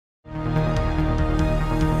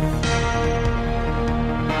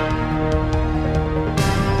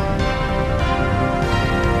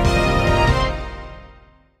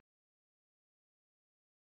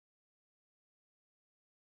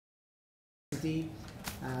University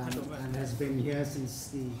and has been here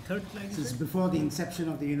since before the inception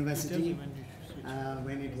of the university,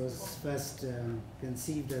 when it was first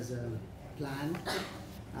conceived as a plan.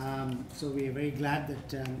 So we are very glad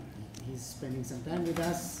that he's spending some time with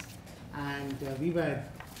us. And we were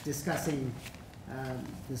discussing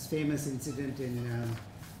this famous incident in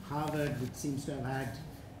Harvard, which seems to have had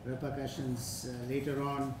repercussions later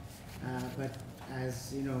on. But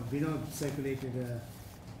as you know, Vinod circulated a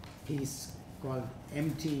piece called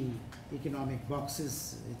Empty Economic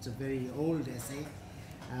Boxes. It's a very old essay,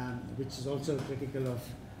 which is also critical of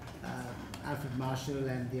Alfred Marshall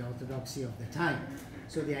and the orthodoxy of the time.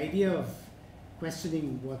 So the idea of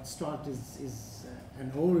questioning what's taught is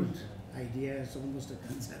an old idea. It's almost a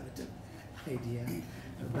conservative idea.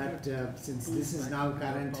 But since this is now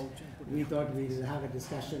current, we thought we'll have a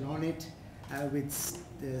discussion on it with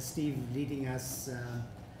Steve leading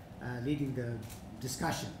the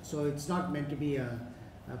discussion. So it's not meant to be a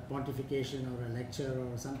pontification or a lecture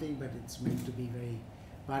or something, but it's meant to be very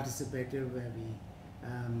participative, where we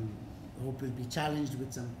hope we'll be challenged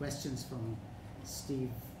with some questions from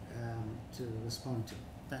Steve to respond to.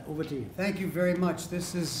 Over to you. Thank you very much.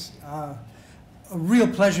 This is a real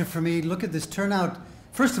pleasure for me. Look at this turnout.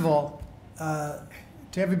 First of all, to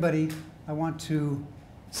everybody, I want to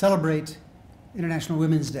celebrate International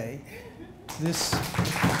Women's Day.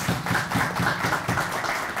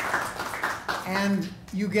 And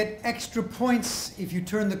you get extra points if you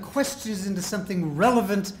turn the questions into something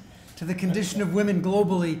relevant to the condition of women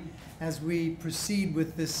globally as we proceed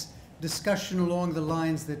with this discussion along the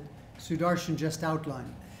lines that Sudarshan just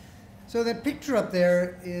outlined. So that picture up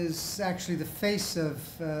there is actually the face of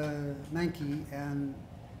Mankey and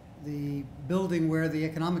the building where the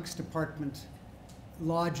economics department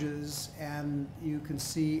lodges, and you can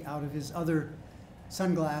see out of his other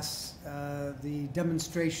sunglass the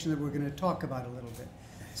demonstration that we're going to talk about a little bit.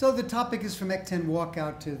 So the topic is From Ecten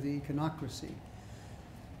Walkout to the Iconocracy.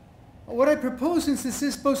 What I propose, since this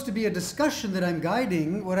is supposed to be a discussion that I'm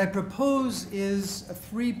guiding, what I propose is a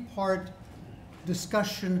three-part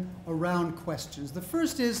discussion around questions. The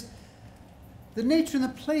first is the nature and the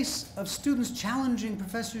place of students challenging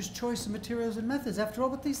professors' choice of materials and methods. After all,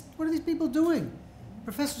 what are these people doing?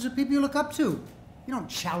 Professors are people you look up to. You don't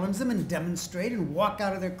challenge them and demonstrate and walk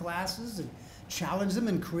out of their classes and challenge them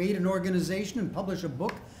and create an organization and publish a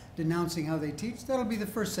book denouncing how they teach. That'll be the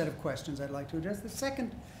first set of questions I'd like to address. The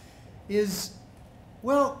second is,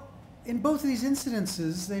 well, in both of these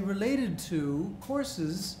incidences, they related to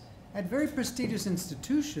courses at very prestigious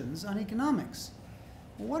institutions on economics.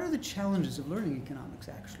 Well, what are the challenges of learning economics,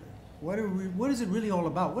 actually? What is it really all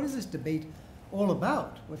about? What is this debate all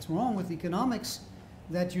about? What's wrong with economics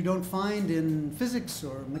that you don't find in physics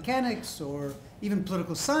or mechanics or even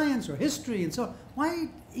political science or history and so on? Why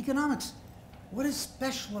economics? What is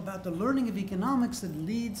special about the learning of economics that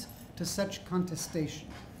leads to such contestation?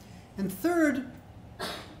 And third,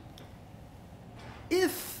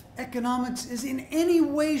 if economics is in any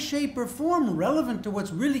way, shape, or form relevant to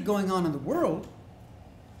what's really going on in the world,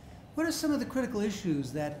 what are some of the critical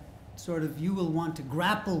issues that sort of you will want to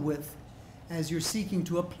grapple with as you're seeking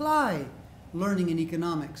to apply learning in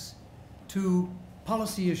economics to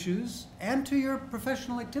policy issues and to your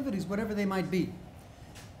professional activities, whatever they might be?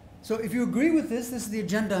 So if you agree with this, this is the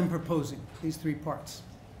agenda I'm proposing, these three parts.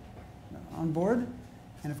 On board?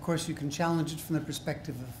 And of course, you can challenge it from the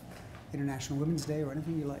perspective of International Women's Day or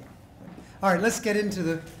anything you like. All right, let's get into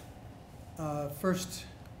the first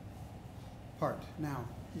part now.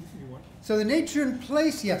 So the nature and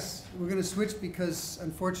place, yes, we're going to switch because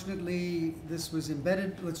unfortunately this was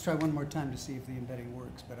embedded. Let's try one more time to see if the embedding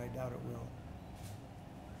works, but I doubt it will.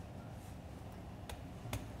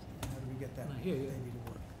 How do we get that baby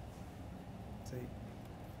to work? See?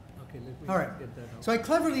 Okay, let me All right. get that out. So I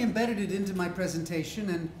cleverly embedded it into my presentation,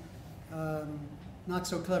 and not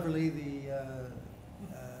so cleverly the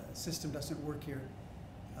system doesn't work here.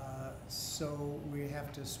 So we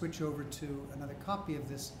have to switch over to another copy of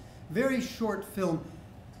this very short film.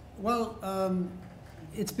 Well,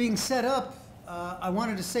 it's being set up. I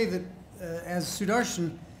wanted to say that, as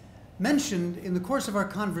Sudarshan mentioned in the course of our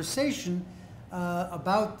conversation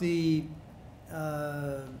about the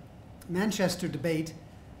Manchester debate,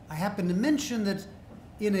 I happened to mention that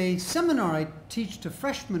in a seminar I teach to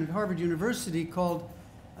freshmen at Harvard University called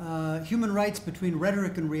Human Rights Between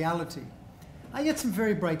Rhetoric and Reality. I get some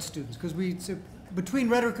very bright students because between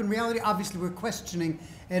rhetoric and reality, obviously we're questioning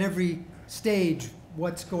at every stage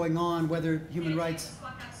what's going on, whether human rights.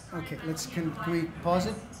 Okay, can we pause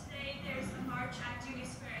it?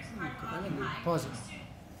 Pause it.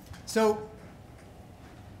 So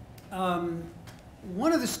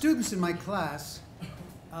one of the students in my class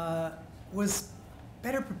was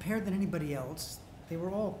better prepared than anybody else. They were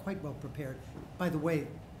all quite well prepared. By the way,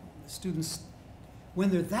 students, when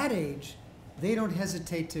they're that age, they don't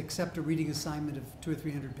hesitate to accept a reading assignment of 200 or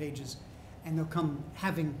 300 pages, and they'll come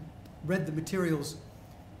having read the materials.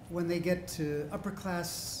 When they get to upper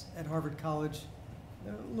class at Harvard College,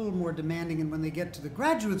 they're a little more demanding, and when they get to the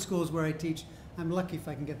graduate schools where I teach, I'm lucky if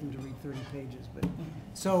I can get them to read 30 pages. But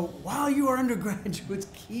so while you are undergraduates,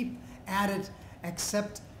 keep at it,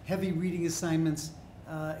 accept heavy reading assignments.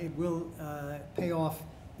 It will pay off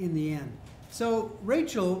in the end. So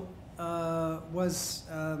Rachel was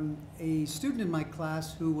a student in my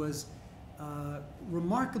class who was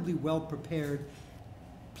remarkably well prepared,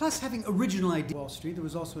 plus having original ideas. Wall Street, there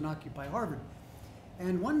was also an Occupy Harvard.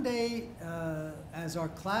 And one day, as our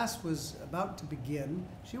class was about to begin,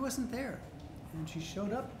 she wasn't there. And she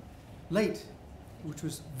showed up late, which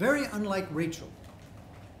was very unlike Rachel.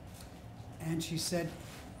 And she said,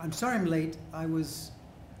 "I'm sorry I'm late. I was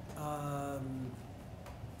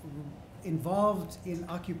involved in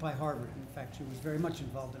Occupy Harvard." In fact, she was very much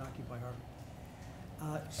involved in Occupy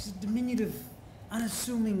Harvard. She's a diminutive,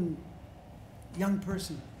 unassuming young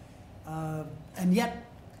person. And yet,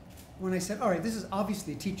 when I said, all right, this is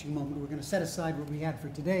obviously a teaching moment, we're going to set aside what we had for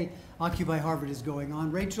today, Occupy Harvard is going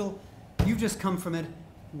on. Rachel, you've just come from it.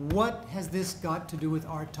 What has this got to do with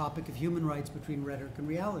our topic of human rights between rhetoric and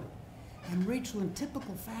reality? And Rachel, in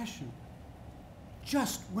typical fashion,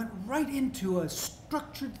 just went right into a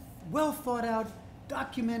structured, well thought out,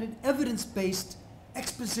 documented, evidence-based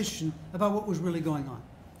exposition about what was really going on.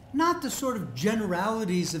 Not the sort of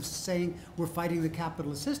generalities of saying we're fighting the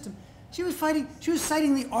capitalist system. She was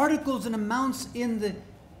citing the articles and amounts in the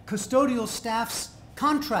custodial staff's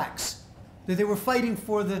contracts that they were fighting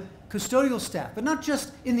for the custodial staff, but not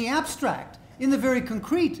just in the abstract, in the very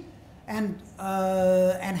concrete, and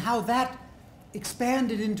how that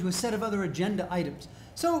expanded into a set of other agenda items.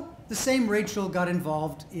 So the same Rachel got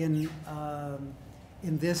involved in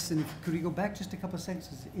this, and could we go back just a couple of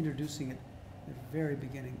sentences, introducing it at the very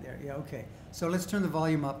beginning there? Yeah, okay. So let's turn the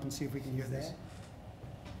volume up and see if we can hear this.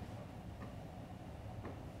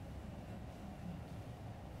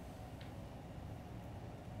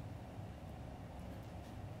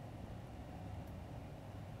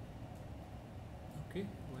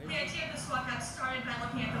 The idea of this walkout started by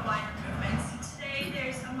looking at the wider movements. Today,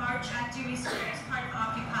 there's a march at Dewey Square as part of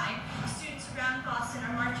Occupy. Students around Boston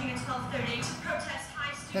are marching at 12:30 to protest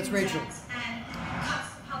high student debt and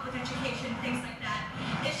cuts to public education, things like that.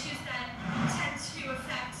 Issues that tend to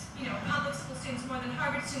affect, public school students more than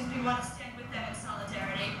Harvard students. We want to stand with them in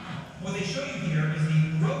solidarity. What they show you here is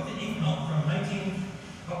the growth in income from 19.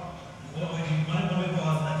 Let me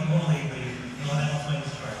pause. I think only, please. Then I'll explain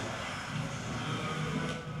this chart.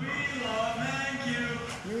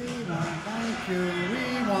 Thank you. We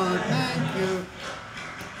want thank you.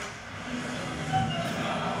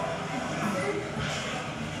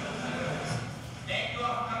 Thank you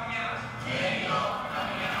all for coming out. Thank you all for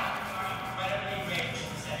coming out. Incredibly grateful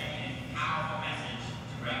for sending in a powerful message to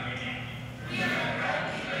Gregory Mankiw. We are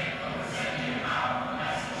incredibly grateful for sending a powerful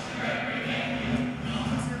message to Gregory Mankiw. The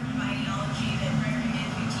conservative ideology that Gregory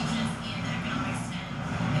Mankiw teaches in Economics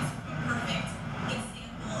 10 is a perfect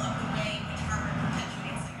example of the way in which Harvard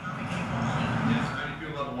perpetuates economic inequality. Yes, how do you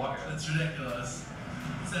feel about the walkout? It's ridiculous.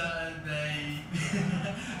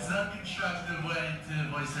 It's not a constructive way to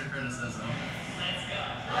voice their criticism. Let's go.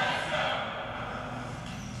 Let's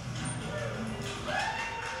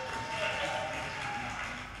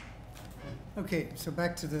go. Okay, so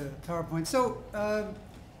back to the PowerPoint. So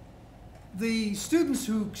the students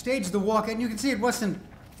who staged the walkout, and you can see it wasn't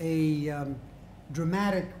a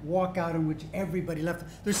dramatic walkout in which everybody left.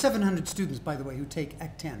 There's 700 students, by the way, who take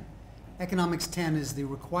Ec 10. Economics 10 is the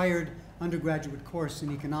required undergraduate course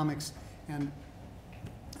in economics, and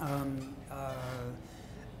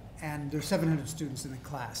there's 700 students in the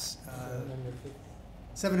class.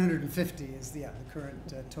 750 is the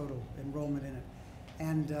current total enrollment in it.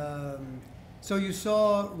 And so you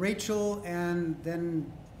saw Rachel, and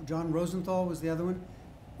then John Rosenthal was the other one.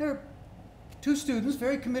 There are two students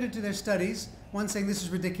very committed to their studies. One saying, this is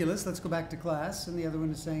ridiculous, let's go back to class. And the other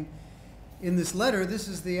one is saying, in this letter, this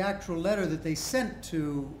is the actual letter that they sent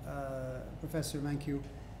to Professor Mankiw,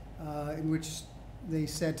 in which they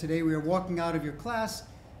said, today we are walking out of your class,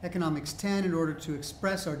 Economics 10, in order to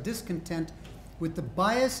express our discontent with the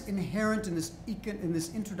bias inherent in this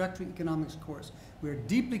introductory economics course. We are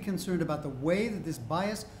deeply concerned about the way that this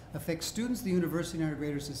bias affects students, the university, and our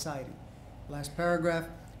greater society. Last paragraph,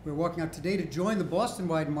 we're walking out today to join the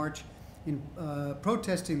Boston-wide march in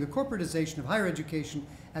protesting the corporatization of higher education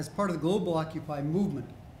as part of the global Occupy movement.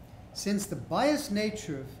 Since the biased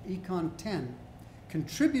nature of Econ 10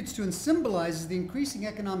 contributes to and symbolizes the increasing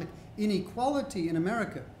economic inequality in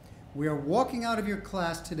America, we are walking out of your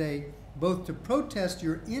class today both to protest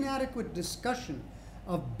your inadequate discussion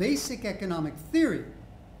of basic economic theory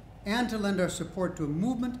and to lend our support to a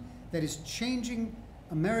movement that is changing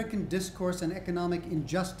American discourse on economic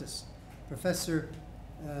injustice. Professor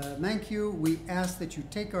Mankiw, we ask that you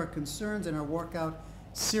take our concerns and our walkout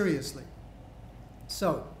seriously.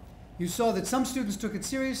 So, you saw that some students took it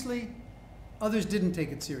seriously, others didn't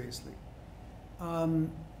take it seriously.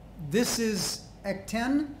 This is Ec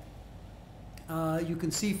 10. You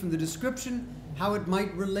can see from the description how it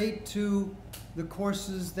might relate to the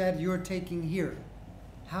courses that you're taking here.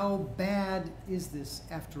 How bad is this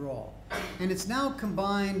after all? And it's now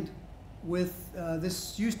combined with,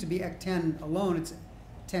 this used to be Ec 10 alone, it's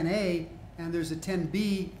 10A, and there's a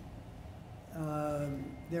 10B,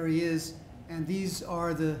 there he is, and these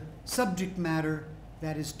are the subject matter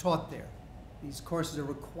that is taught there. These courses are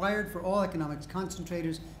required for all economics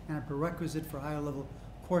concentrators and a prerequisite for higher level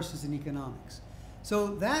courses in economics.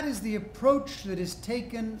 So that is the approach that is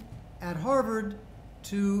taken at Harvard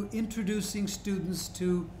to introducing students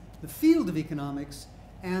to the field of economics,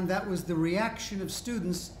 and that was the reaction of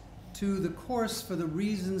students to the course for the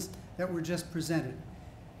reasons that were just presented.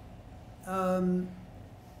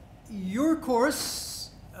 Your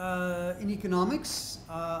course in economics,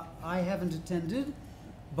 I haven't attended,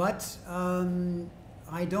 but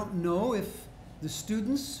I don't know if the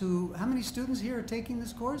students who, how many students here are taking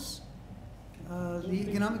this course? The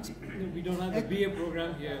economics? We don't have the BA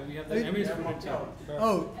program here, we have the MA students here.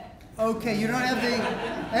 Oh, okay, you don't have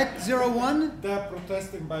the Ec 01? They're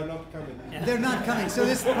protesting by not coming. They're not coming, so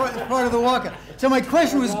this is part of the walkout. So my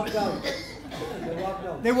question was...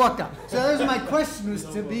 They walked out. So that was my question, was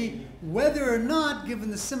to be whether or not, given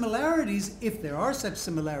the similarities, if there are such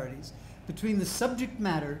similarities, between the subject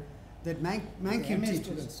matter that Mankiw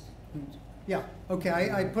teaches. Yeah, okay,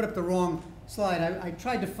 I put up the wrong slide. I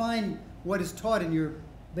tried to find what is taught in your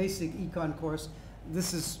basic econ course.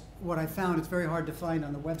 This is what I found. It's very hard to find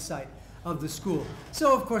on the website of the school.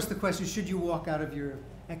 So, of course, the question is, should you walk out of your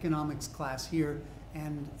economics class here?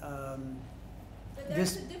 And but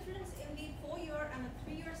there's a difference in the 4-year and a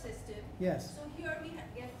 3-year system. Yes. So here we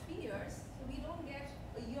get 3 years, so we don't get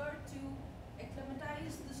a year to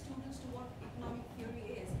acclimatize the students to what economic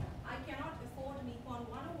theory is. I cannot afford an Econ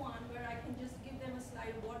 101 where I can just give them a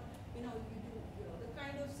slide of what you do, the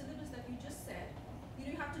kind of syllabus that you just said.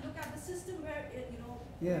 You have to look at the system where it,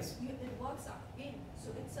 yes. it works out in.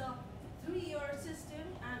 So it's a 3-year system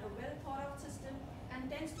and a well thought out system, and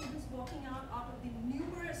 10 students walking out of the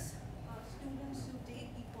numerous students who take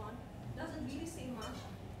econ doesn't really say much.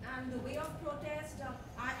 And the way of protest,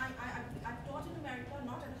 I've taught in America,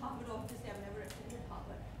 not at Harvard obviously, I've never attended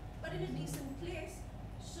Harvard, but in a decent place.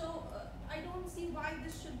 So I don't see why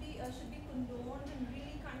this should be condoned and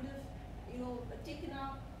really kind of taken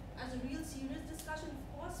up as a real serious discussion. Of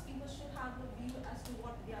course, people should have a view as to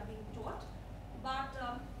what they are being taught, but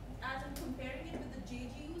as I'm comparing it with the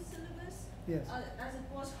JGU syllabus, yes. As it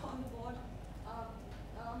was on the board,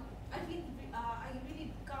 I feel I really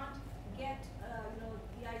can't get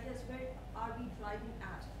the ideas where are we driving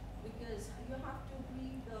at, because you have to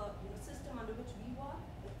agree the system under which we work,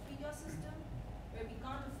 the 3-year system, where we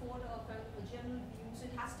can't afford a kind of a general view, so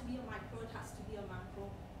it has to be a micro, it has to be a macro.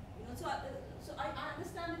 So I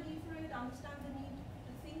understand the need for it, I understand the need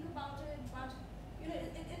to think about it, but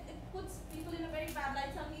it puts people in a very bad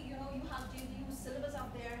light. Suddenly, you have JDU syllabus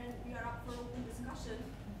up there and we are up for open discussion.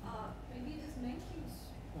 Maybe it is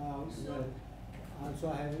Mankiw's. Also,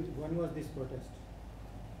 when was this protest?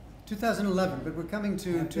 2011, but we're coming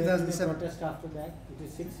to 2007. Protest after that? It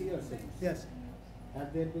is 6 years since. Yes.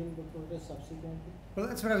 Have there been the protests subsequently? Well,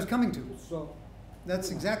 that's what I was coming to. So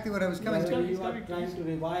that's exactly what I was coming to. You are trying to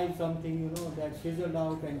revive something, that fizzled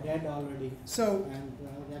out and dead already. So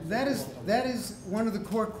and, that is one of the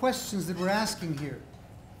core questions that we're asking here.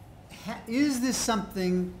 Is this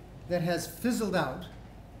something that has fizzled out?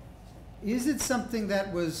 Is it something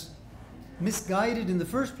that was misguided in the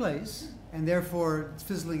first place, and therefore its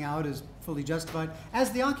fizzling out is fully justified,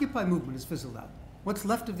 as the Occupy movement has fizzled out? What's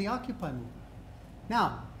left of the Occupy movement?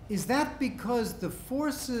 Now, is that because the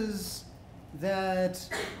forces that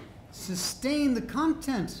sustain the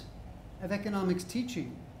content of economics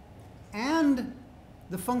teaching and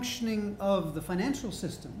the functioning of the financial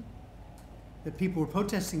system that people were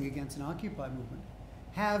protesting against in Occupy movement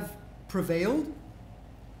have prevailed,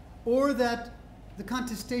 or that the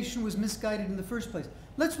contestation was misguided in the first place.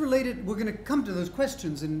 Let's relate it. We're going to come to those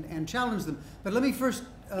questions and challenge them. But let me first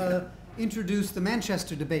introduce the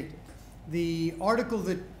Manchester debate. The article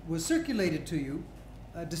that was circulated to you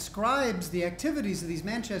describes the activities of these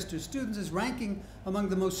Manchester students as ranking among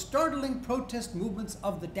the most startling protest movements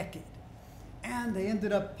of the decade. And they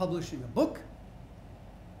ended up publishing a book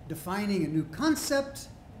defining a new concept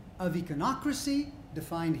of econocracy,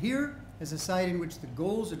 defined here as a site in which the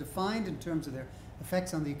goals are defined in terms of their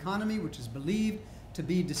effects on the economy, which is believed to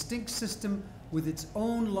be a distinct system with its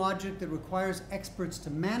own logic that requires experts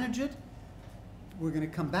to manage it. We're going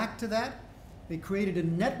to come back to that. They created a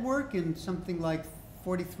network in something like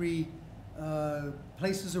 43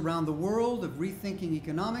 places around the world of rethinking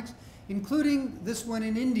economics, including this one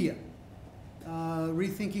in India.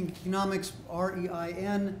 Rethinking Economics,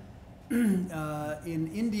 REIN,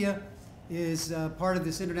 in India is part of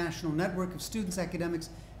this international network of students,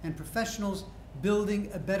 academics, and professionals building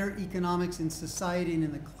a better economics in society and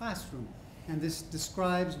in the classroom. And this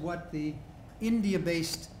describes what the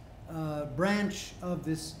India-based branch of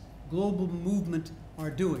this global movement are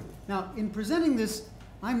doing. Now, in presenting this,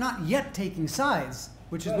 I'm not yet taking sides,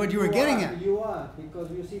 which is what you were getting at. You are, because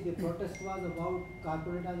you see the protest was about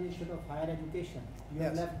corporatization of higher education. You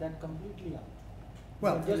have left that completely out.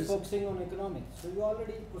 Well, you're just focusing on economics. So you're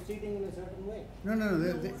already proceeding in a certain way. No.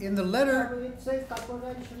 In the letter, it says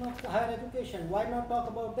corporatization of higher education. Why not talk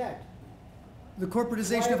about that? The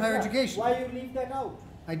corporatization of higher education. Why you leave that out?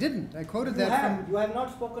 I didn't. I quoted that from... You have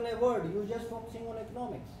not spoken a word. You're just focusing on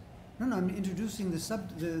economics. No, I'm introducing the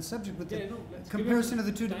subject with the comparison of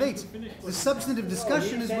the two debates. The substantive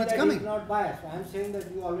discussion is what's coming. He's not biased. I'm saying that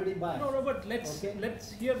you already biased. No, but let's hear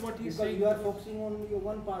what he's saying. Because you are focusing on your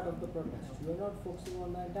one part of the protest. You are not focusing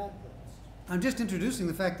on the entire protest. I'm just introducing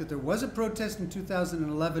the fact that there was a protest in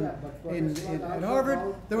 2011 at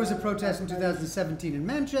Harvard. There was a protest in 2017 in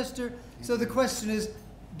Manchester. So the question is,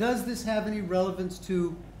 does this have any relevance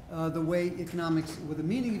to the way economics, or the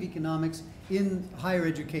meaning of economics in higher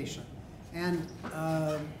education? And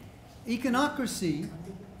econocracy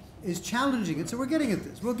is challenging it, so we're getting at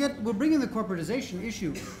this. We'll bring in the corporatization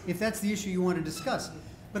issue if that's the issue you want to discuss.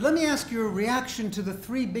 But let me ask your reaction to the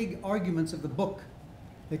three big arguments of the book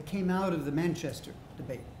that came out of the Manchester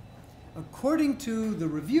debate. According to the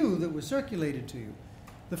review that was circulated to you,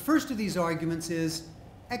 the first of these arguments is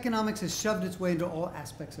economics has shoved its way into all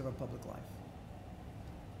aspects of our public life.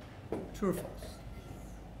 True or false?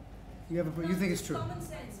 You think it's true? Common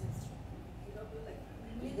sense.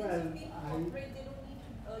 Millions of people operate, they don't need to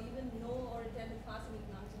even know or attend a class in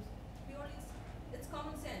economics. Purely, it's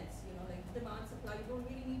common sense, like demand, supply. You don't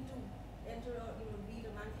really need to enter or read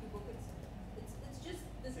a mandatory book. It's just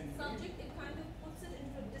this subject. It kind of puts it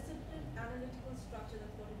into a disciplined analytical structure.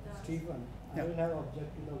 That's what it does. Stephen, I will have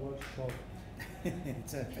object to the word "show."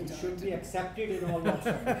 It should be accepted in all walks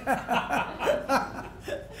of life.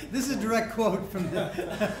 This is a direct quote from the...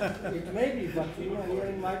 It may be, but here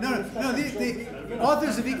in my... No, the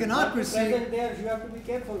authors of Econocracy... There, you have to be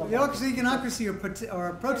careful of the authors of Econocracy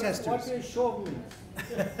are protesters. What is show means?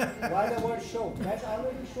 Why the word show? That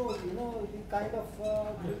already shows, the kind of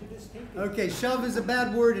prejudice thinking. Okay, shove is a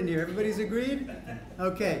bad word in here. Everybody's agreed?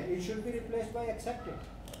 Okay. It should be replaced by accepted.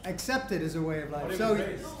 Accepted is a way of life. So...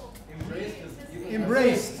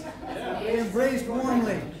 Embraced. Embraced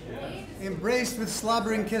warmly. Embraced with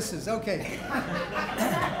slobbering kisses. Okay.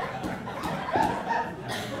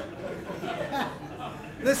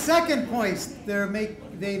 The second point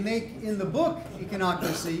they make in the book,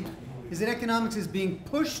 Econocracy, is that economics is being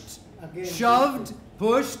pushed, shoved,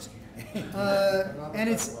 pushed, and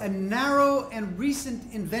it's a narrow and recent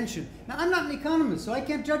invention. Now, I'm not an economist, so I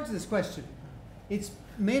can't judge this question. It's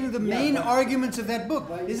made of the main arguments of that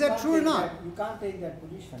book. Is that true or not? You can't take that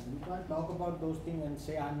position. You can't talk about those things and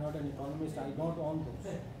say, I'm not an economist, I don't own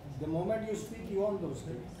those. The moment you speak, you own those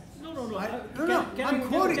things. No. I'm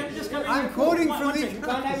quoting from the... You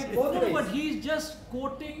can't have it both ways. But he's just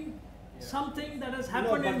quoting something that has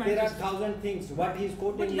happened in but there are Manchester. 1,000 things. What he's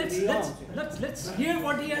quoting is let's hear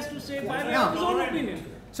what he has to say by way of his own opinion.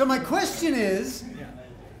 So my question is,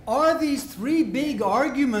 are these three big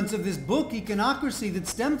arguments of this book, Econocracy, that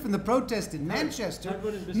stem from the protest in Manchester,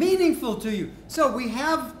 meaningful to you? So we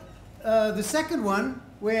have the second one,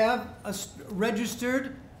 we have a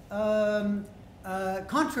registered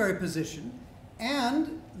contrary position.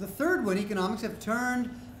 And the third one, economics, have turned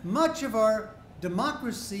much of our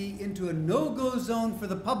democracy into a no-go zone for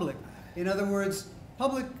the public. In other words,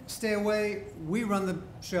 public, stay away, we run the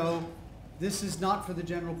show. This is not for the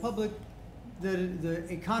general public. The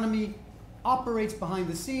economy operates behind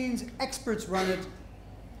the scenes, experts run it,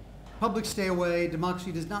 public stay away,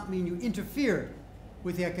 democracy does not mean you interfere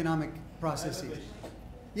with the economic processes.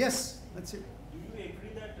 Yes, let's hear. Do you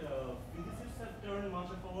agree that physicists have turned much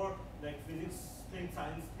of our physics thing,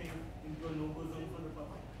 science thing into a no-go zone for the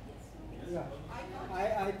public? Yeah.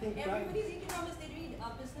 I think everybody's economists, they read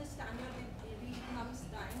Business Standard, they read Economics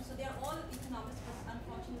Times, so they are all economists, but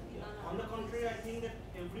unfortunately none are. On the contrary, I think that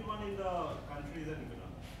everyone in the country is an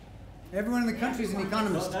economist. Everyone in the country is an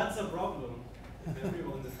economist. No, that's a problem.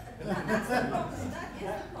 Everyone is. That's the problem. That is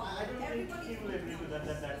the problem. I don't think Everybody people agree to that.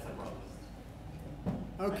 That's a problem.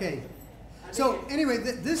 Okay. So anyway,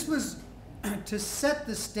 this was to set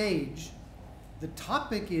the stage. The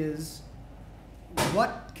topic is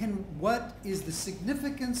what is the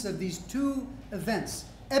significance of these two events?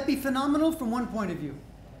 Epiphenomenal from one point of view.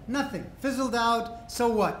 Nothing. Fizzled out, so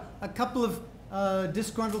what? A couple of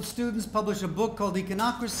disgruntled students publish a book called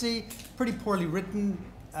Econocracy, pretty poorly written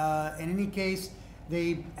in any case.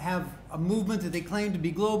 They have a movement that they claim to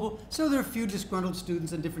be global, so there are a few disgruntled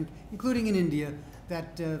students in different, including in India,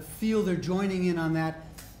 that feel they're joining in on that.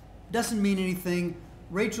 Doesn't mean anything.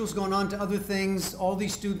 Rachel's gone on to other things. All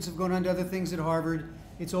these students have gone on to other things at Harvard.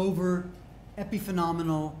 It's over.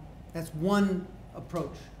 Epiphenomenal. That's one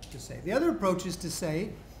approach to say. The other approach is to say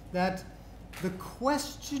that the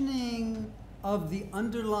questioning of the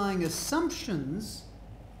underlying assumptions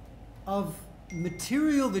of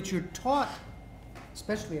material that you're taught,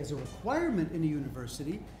 especially as a requirement in a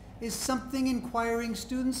university, is something inquiring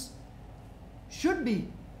students should be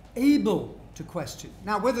able to question.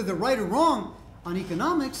 Now, whether they're right or wrong on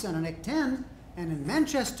economics and on Ec 10 and in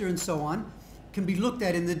Manchester and so on can be looked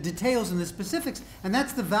at in the details and the specifics. And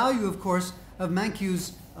that's the value, of course, of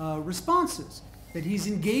Mankiw's responses, that he's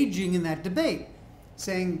engaging in that debate,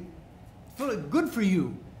 saying, good for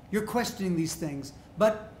you, you're questioning these things,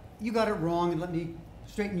 but you got it wrong and let me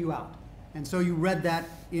straighten you out. And so you read that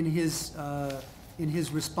in his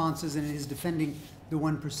responses and in his defending the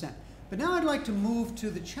 1%. But now I'd like to move to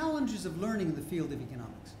the challenges of learning in the field of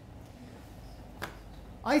economics.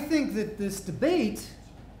 I think that this debate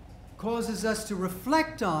causes us to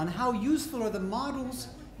reflect on how useful are the models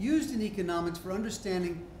used in economics for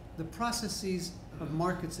understanding the processes of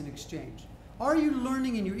markets and exchange. Are you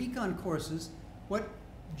learning in your econ courses what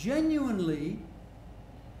genuinely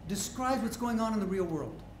describes what's going on in the real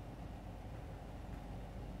world?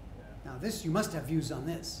 Now this, you must have views on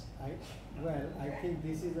this. I think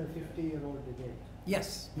this is a 50-year-old debate.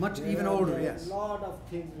 Yes, even older, yes. There are a lot of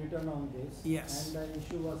things written on this. Yes. And the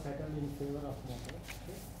issue was settled in favor of model.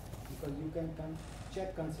 Okay? Because you can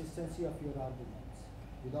check consistency of your arguments.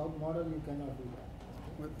 Without model, you cannot do that.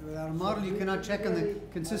 Without a model, you cannot check on the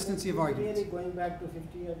consistency of arguments. Really going back to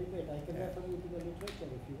 50-year debate, I can refer you to the literature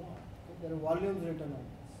if you want. Okay? There are volumes written on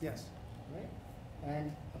this. Yes. Right?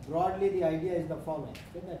 And broadly, the idea is the following,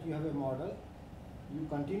 okay? That you have a model, you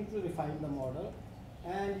continue to refine the model,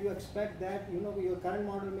 and you expect that, your current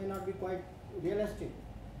model may not be quite realistic,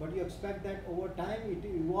 but you expect that over time it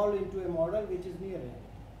will evolve into a model which is near reality.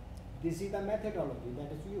 This is the methodology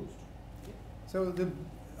that is used. Okay? So the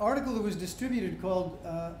article that was distributed called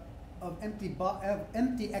of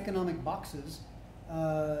empty economic boxes,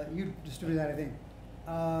 you distributed that, I think,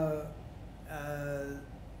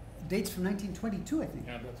 dates from 1922, I think.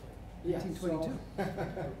 Yeah, that's right. Yeah,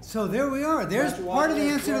 1922. So there we are. There's part of the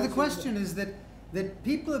answer to the question is that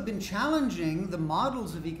people have been challenging the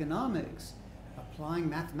models of economics, applying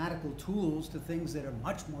mathematical tools to things that are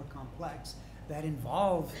much more complex, that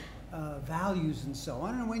involve values and so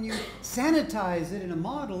on. And when you sanitize it in a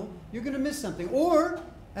model, you're going to miss something. Or,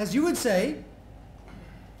 as you would say,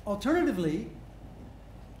 alternatively,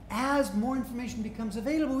 as more information becomes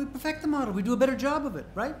available, we perfect the model. We do a better job of it,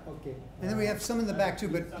 right? Okay. And then we have some in the back too,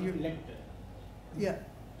 but yeah.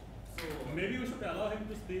 So maybe we should allow him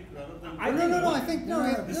to speak rather than. I think no.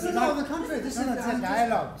 On the contrary, this is a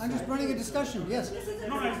dialogue. I'm just running a discussion. Yes.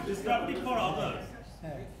 No, it's disruptive for others.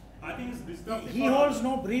 I think it's disruptive. He holds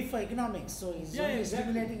no brief for economics, so he's only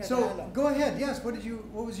exactly. stimulating a So dialogue. go ahead. Yes.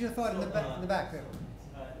 What was your thought in the back there?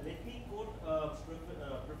 Let me quote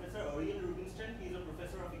Professor Ariel Rubinstein. He is a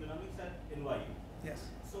professor of economics at NYU. Yes.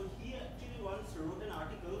 So he actually once wrote an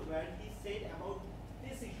article where he said about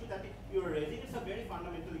this issue that you are raising. It's a very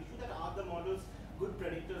fundamental issue, that are the models good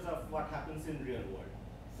predictors of what happens in real world.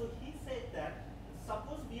 So he said that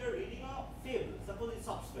suppose we are reading a fable, suppose it's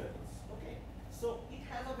Aesop's fables, okay? So it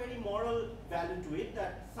has a very moral value to it,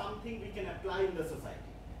 that something we can apply in the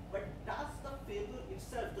society. But does the fable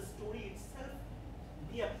itself, the story itself,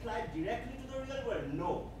 be applied directly to the real world?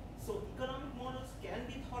 No. So economic models can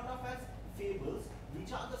be thought of as fables,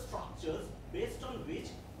 which are the structures based on which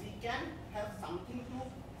we can have something to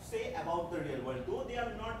say about the real world. Though they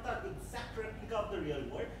are not the exact replica of the real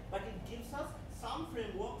world, but it gives us some framework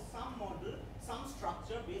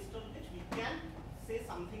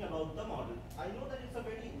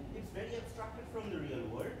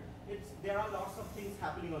there are lots of things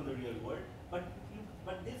happening on the real world, but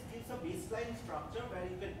this gives a baseline structure where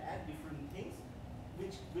you can add different things,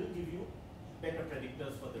 which will give you better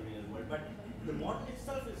predictors for the real world. But the model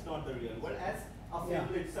itself is not the real world, as a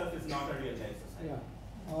fable itself is not a real life society.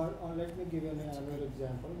 Yeah. Or let me give you another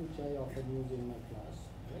example, which I often use in my class.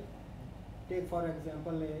 Right? Take for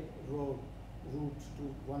example a route to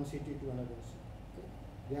one city to another city. Okay?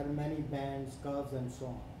 There are many bands, curves, and so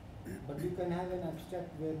on. But you can have an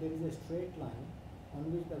abstract where there is a straight line on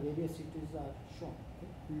which the various cities are shown.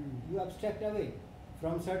 Okay? You abstract away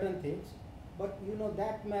from certain things, but you know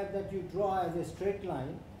that map that you draw as a straight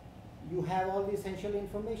line, you have all the essential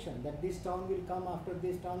information that this town will come after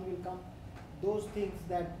this town will come. Those things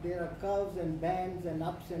that there are curves and bands and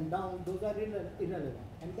ups and downs, those are irrelevant.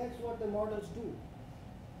 And that's what the models do.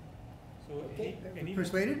 So okay? any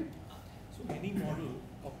Persuaded? So any model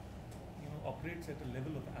operates at a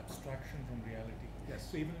level of abstraction from reality. Yes.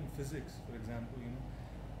 So even in physics, for example,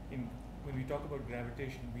 when we talk about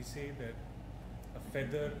gravitation, we say that a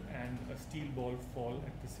feather and a steel ball fall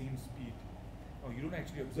at the same speed. Now you don't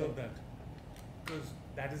actually observe that, because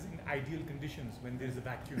that is in ideal conditions when there is a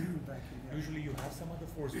vacuum. Usually you have some other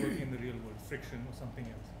force working in the real world, friction or something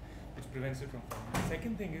else, which prevents it from falling. The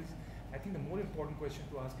second thing is, I think the more important question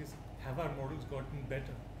to ask is, have our models gotten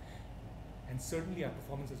better? And certainly our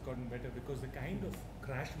performance has gotten better, because the kind of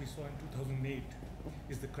crash we saw in 2008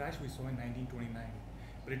 is the crash we saw in 1929.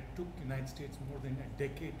 But it took the United States more than a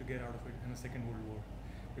decade to get out of it in the Second World War,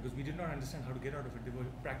 because we did not understand how to get out of it. They were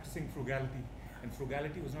practicing frugality, and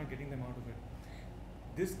frugality was not getting them out of it.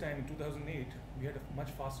 This time in 2008, we had a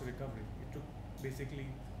much faster recovery. It took basically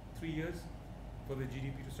 3 years for the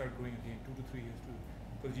GDP to start growing again, 2 to 3 years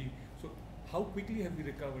for the GDP. So how quickly have we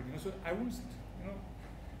recovered? So I wouldn't,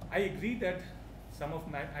 I agree that some of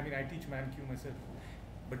I teach MAMQ myself,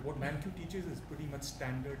 but what MAMQ teaches is pretty much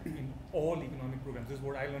standard in all economic programs. This is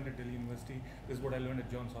what I learned at Delhi University. This is what I learned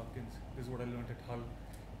at Johns Hopkins. This is what I learned at Hull.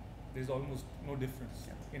 There's almost no difference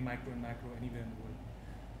in micro and macro anywhere in the world.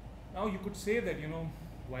 Now you could say that,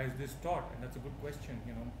 why is this taught? And that's a good question.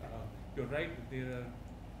 You're right that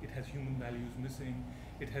it has human values missing.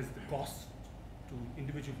 It has the cost to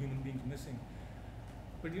individual human beings missing.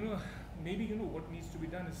 But maybe what needs to be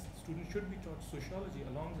done is students should be taught sociology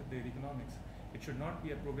along with their economics. It should not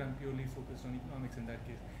be a program purely focused on economics in that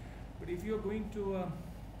case. But if you're going to,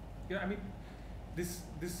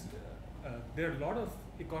 there are a lot of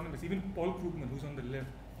economists, even Paul Krugman, who's on the left,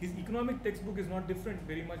 his economic textbook is not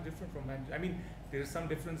very much different from mine. There are some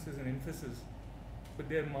differences in emphasis, but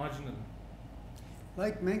they're marginal.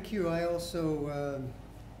 Like Mankiw, I also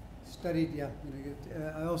studied,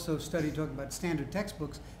 I also studied talking about standard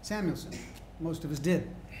textbooks. Samuelson, most of us did,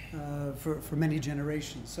 for many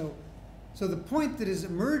generations. So the point that is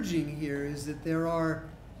emerging here is that there are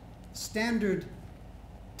standard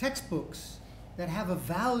textbooks that have a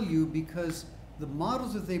value because the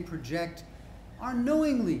models that they project are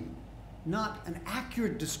knowingly not an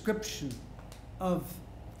accurate description of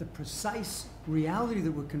the precise reality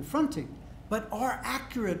that we're confronting, but are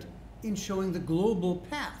accurate in showing the global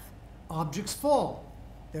path. Objects fall.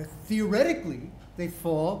 Theoretically, they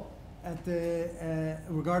fall at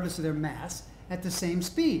regardless of their mass, at the same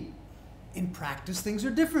speed. In practice, things are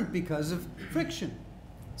different because of friction.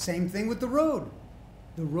 Same thing with the road.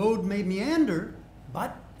 The road may meander,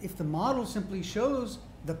 but if the model simply shows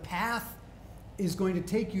the path is going to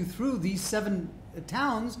take you through these 7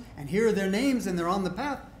 towns, and here are their names, and they're on the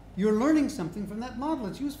path, you're learning something from that model.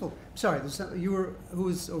 It's useful. Sorry, who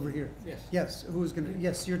is over here? Yes. Yes, who is going to,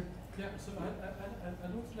 yes, you're... Yeah, so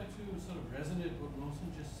I'd also like to sort of resonate what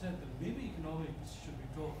Mohsen just said, that maybe economics should be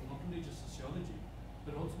taught not only just sociology,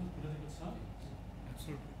 but also political science.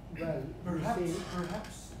 Absolutely. Well,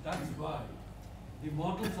 perhaps that's why the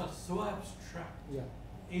models are so abstract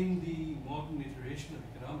in the modern iteration of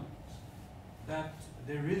economics that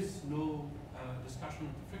there is no discussion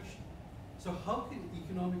of the friction. So how can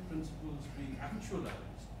economic principles be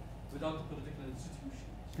actualized without the political institutions?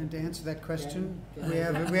 And to answer that question, we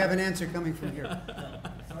have an answer coming from here.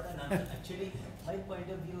 It's not an answer. Actually, my point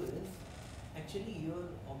of view is, your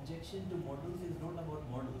objection to models is not about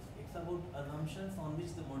models. It's about assumptions on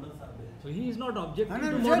which the models are built. So he is not objecting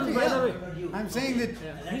to models, by the way. I'm saying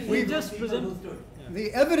that we just present.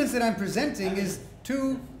 The evidence that I'm presenting is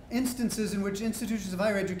 2 instances in which institutions of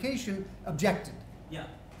higher education objected. Yeah.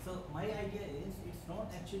 So my idea is, it's not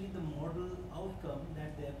actually the model outcome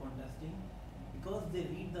that they are contesting, because they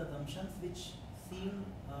read the assumptions which seem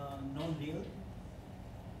non-real.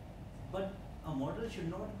 But a model should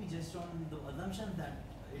not be just on the assumptions that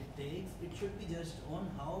it takes, it should be just on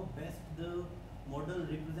how best the model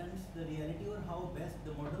represents the reality, or how best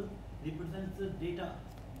the model represents the data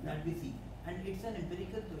that we see. And it's an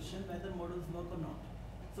empirical question whether models work or not.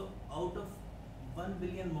 So out of 1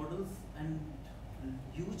 billion models and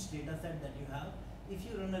huge data set that you have, if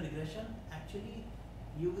you run a regression, actually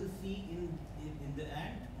you will see in the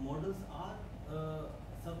end models are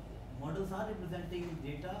representing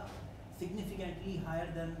data significantly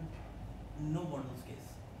higher than no models case.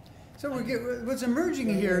 So what's emerging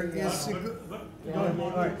here is. Go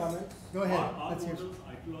ahead. Are Let's hear. models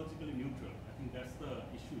ideologically neutral? I think that's the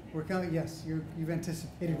issue here. We're coming. Yes, you've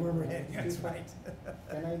anticipated where we're heading. That's right.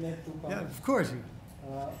 Can I make 2 comments? Yeah, of course.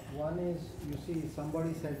 One is, you see,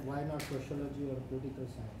 somebody said, why not sociology or political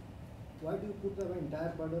science? Why do you put the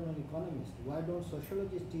entire burden on economists? Why don't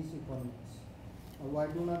sociologists teach economics? Or why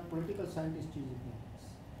do not political scientists teach economics?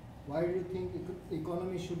 Why do you think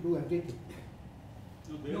economists should do everything?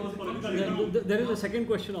 There is a second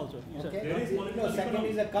question also. Okay. No, second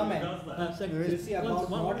is a comment. You see about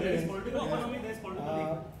modeling.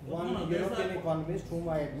 One European economist whom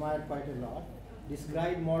I admire quite a lot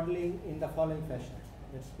described modeling in the following fashion.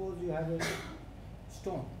 Let's suppose you have a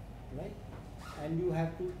stone, right? And you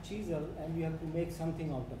have to chisel and you have to make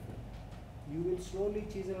something out of it. You will slowly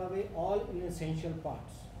chisel away all inessential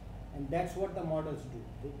parts. And that's what the models do.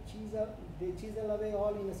 They chisel away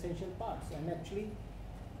all inessential parts. And actually,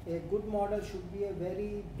 a good model should be a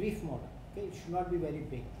very brief model. Okay, it should not be very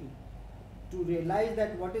big. To realize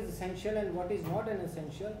that what is essential and what is not an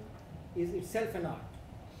essential is itself an art.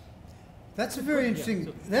 That's a very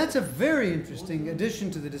interesting. That's a very interesting addition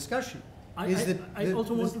to the discussion. I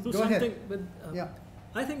also want to do something with. Yeah.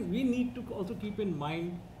 I think we need to also keep in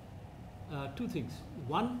mind 2 things.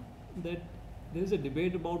 One, that there is a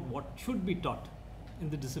debate about what should be taught in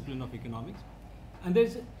the discipline of economics, and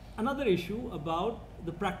there's another issue about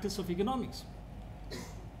the practice of economics.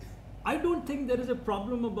 I don't think there is a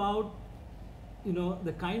problem about,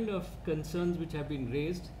 the kind of concerns which have been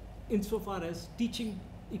raised insofar as teaching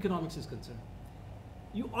economics is concerned.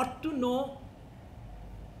 You ought to know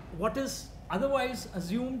what is otherwise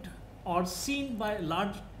assumed or seen by a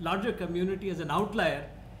larger community as an outlier,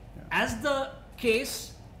 as the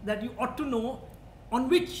case that you ought to know on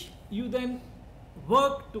which you then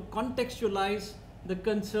work to contextualize the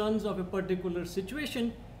concerns of a particular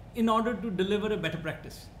situation in order to deliver a better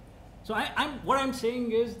practice. So what I'm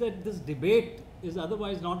saying is that this debate is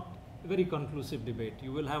otherwise not a very conclusive debate.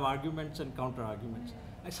 You will have arguments and counter arguments.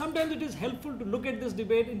 Sometimes it is helpful to look at this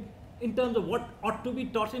debate in terms of what ought to be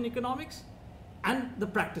taught in economics and the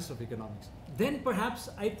practice of economics. Then perhaps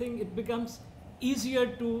I think it becomes easier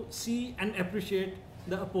to see and appreciate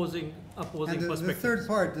the opposing perspectives. The third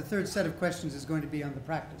part, the third set of questions is going to be on the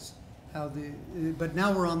practice. But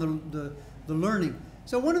now we're on the learning.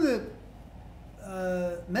 So one of the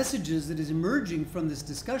messages that is emerging from this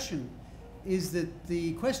discussion is that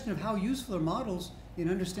the question of how useful are models in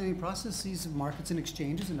understanding processes of markets and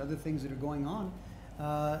exchanges and other things that are going on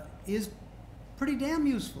is pretty damn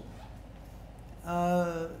useful.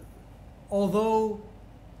 Although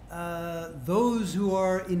those who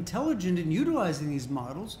are intelligent in utilizing these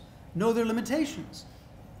models know their limitations.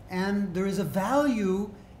 And there is a value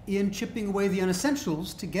in chipping away the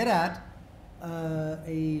unessentials to get at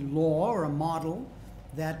a law or a model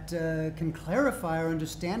that can clarify our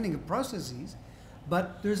understanding of processes,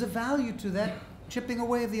 but there's a value to that chipping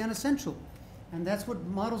away of the unessential. And that's what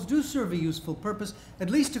models do serve a useful purpose, at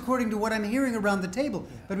least according to what I'm hearing around the table.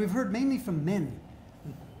 But we've heard mainly from men.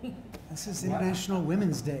 This is International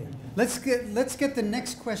Women's Day. Let's get the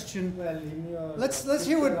next question. Well, in your let's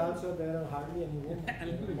hear what. Also, there are hardly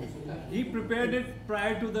any women. He prepared it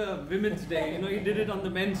prior to the Women's Day. He did it on the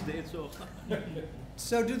Men's Day.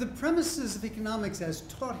 So, do the premises of economics, as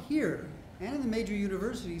taught here and in the major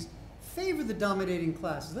universities, favor the dominating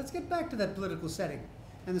classes? Let's get back to that political setting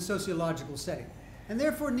and the sociological setting, and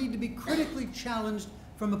therefore need to be critically challenged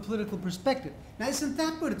from a political perspective. Now, isn't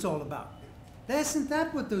that what it's all about? Isn't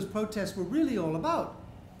that what those protests were really all about?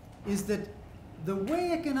 Is that the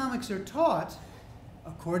way economics are taught,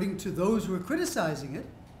 according to those who are criticizing it,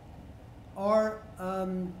 are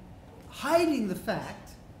hiding the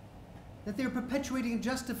fact that they're perpetuating and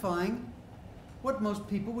justifying what most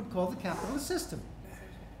people would call the capitalist system.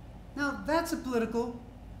 Now, that's a political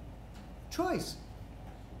choice.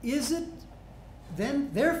 Is it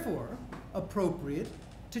then, therefore, appropriate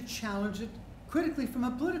to challenge it critically from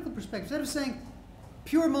a political perspective? Instead of saying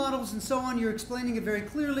pure models and so on, you're explaining it very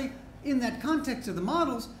clearly in that context of the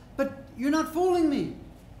models, but you're not fooling me.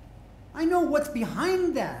 I know what's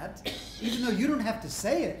behind that, even though you don't have to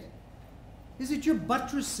say it, is that you're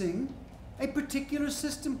buttressing a particular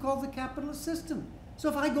system called the capitalist system. So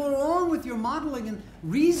if I go along with your modeling and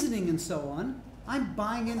reasoning and so on, I'm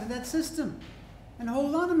buying into that system. And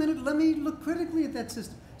hold on a minute, let me look critically at that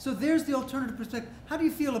system. So there's the alternative perspective. How do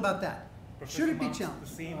you feel about that? Professor Should it be Marx, challenged? the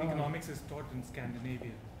same economics is taught in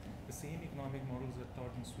Scandinavia. The same economic models are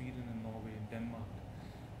taught in Sweden and Norway and Denmark.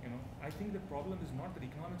 You know, I think the problem is not that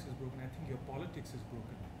economics is broken. I think your politics is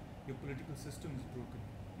broken. Your political system is broken.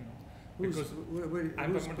 You know, because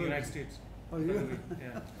I'm talking about the United States. Oh, you?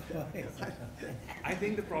 Yeah. I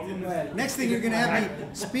think the problem is. Next thing you're going to have me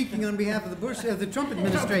speaking on behalf of the Trump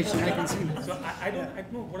administration. I can see. So I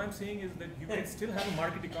don't know. What I'm saying is that you can still have a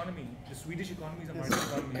market economy. The Swedish economy is a market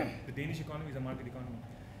economy. The Danish economy is a market economy.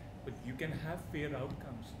 But you can have fair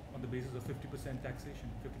outcomes on the basis of 50% taxation,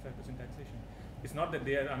 55% taxation. It's not that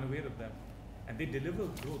they are unaware of that. And they deliver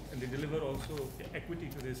growth and they deliver also equity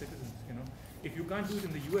to their citizens. You know, if you can't do it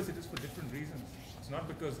in the US, it is for different reasons. It's not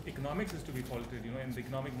because economics is to be faulted, you know, and the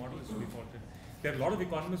economic model is to be faulted. There are a lot of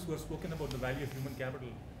economists who have spoken about the value of human capital,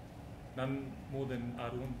 none more than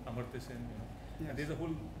our own Amartya Sen. You know, yes. And there's a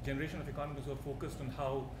whole generation of economists who are focused on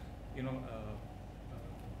how, you know,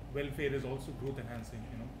 welfare is also growth enhancing,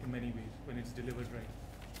 you know, in many ways when it's delivered right.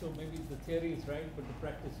 So maybe the theory is right, but the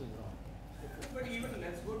practice is wrong. But even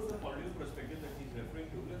let's go to the political perspective that he's referring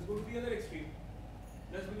to. Let's go to the other extreme.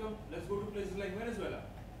 Let's go to places like Venezuela.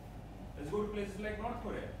 Let's go to places like North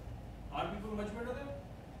Korea. Are people much better there?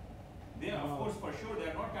 They are, of course, for sure, they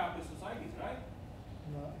are not capitalist societies, right?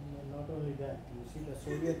 No, not only that. You see the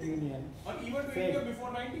Soviet Union. Or even to India before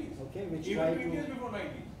 90s. Okay, which even tried to India before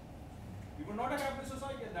 90s. We were not a capitalist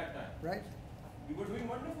society at that time. Right. We were doing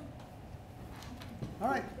wonderful. All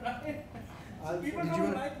right. People Did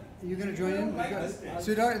don't like. You're going to join in? Like this thing.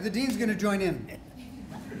 Siddharth, the dean's going to join in.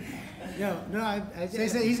 No, I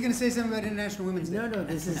he's going to say something about International Women's Day. No,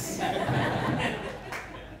 this is.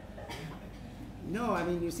 No, I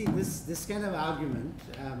mean, you see, this kind of argument.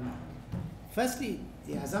 Firstly,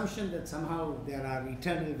 the assumption that somehow there are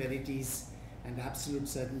eternal verities and absolute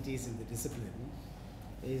certainties in the discipline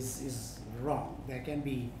is wrong. There can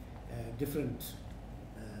be different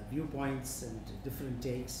viewpoints and different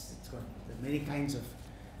takes. It's got many kinds of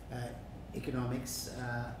economics,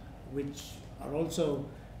 which are also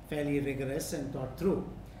fairly rigorous and thought through.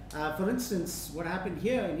 For instance, what happened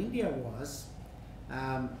here in India was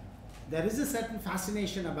there is a certain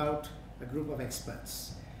fascination about a group of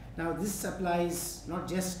experts. Now, this applies not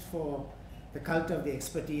just for the cult of the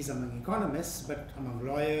expertise among economists, but among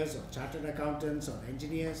lawyers or chartered accountants or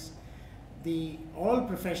engineers. All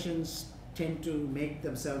professions tend to make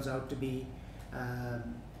themselves out to be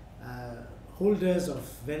holders of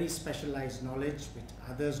very specialized knowledge which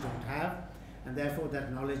others don't have, and therefore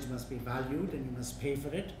that knowledge must be valued and you must pay for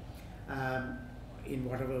it in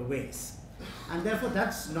whatever ways. And therefore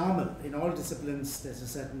that's normal. In all disciplines there's a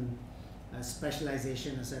certain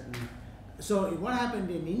specialization, a certain... So what happened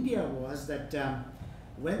in India was that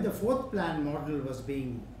when the fourth plan model was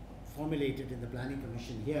being formulated in the Planning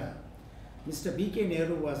Commission here, Mr. B.K.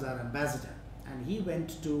 Nehru was our ambassador, and he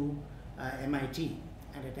went to MIT.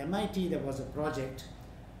 And at MIT there was a project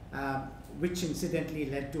which incidentally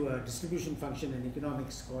led to a distribution function in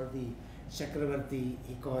economics called the Chakravarti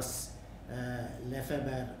Ecos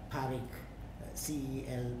Lefebvre-Parik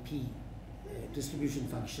CELP distribution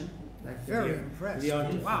function. Like Very impressed.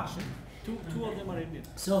 Wow. Two of them are Indian.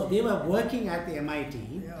 So they were working at the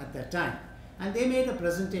MIT at that time, and they made a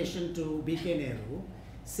presentation to B.K. Nehru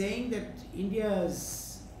saying that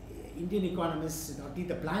Indian economists,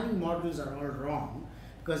 the planning models are all wrong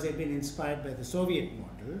because they've been inspired by the Soviet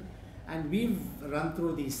model, and we've run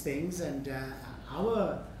through these things, and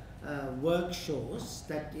our work shows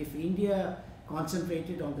that if India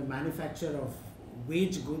concentrated on the manufacture of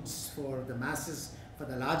wage goods for the masses, for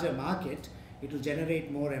the larger market, it will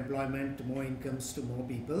generate more employment, more incomes to more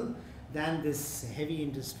people than this heavy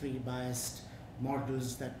industry biased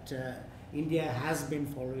models that India has been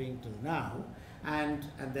following till now, and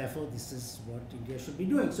therefore this is what India should be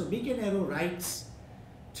doing. So B.K. Nehru writes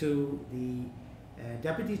to the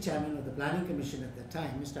Deputy Chairman of the Planning Commission at the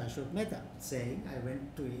time, Mr. Ashok Mehta, saying, I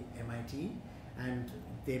went to MIT and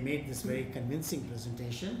they made this very convincing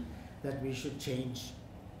presentation that we should change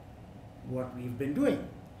what we've been doing.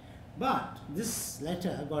 But this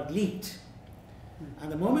letter got leaked, and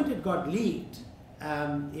the moment it got leaked,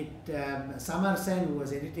 Samar Sen, who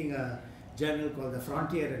was editing a journal called The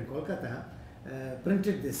Frontier in Kolkata,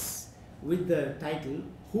 printed this with the title,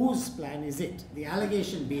 Whose Plan Is It? The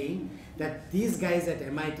allegation being that these guys at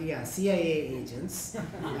MIT are CIA agents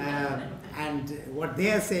and what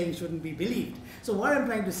they are saying shouldn't be believed. So what I'm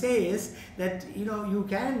trying to say is that you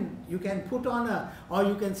can put on or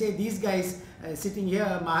you can say these guys sitting here,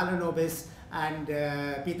 Mahalanobis and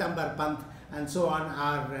Pitambar Pant, and so on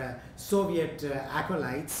are Soviet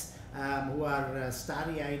acolytes who are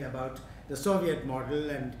starry-eyed about the Soviet model,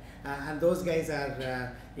 and those guys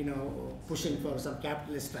are pushing for some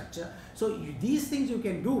capitalist structure. So these things you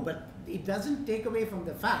can do, but it doesn't take away from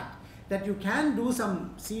the fact that you can do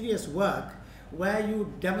some serious work where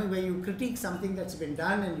you critique something that's been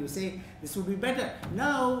done and you say this would be better.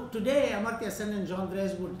 Now today Amartya Sen and Jean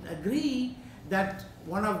Drèze would agree that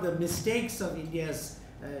one of the mistakes of India's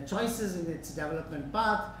choices in its development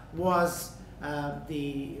path was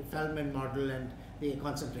the Feldman model and the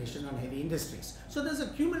concentration on heavy industries. So there's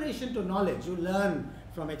accumulation to knowledge. You learn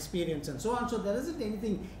from experience and so on. So there isn't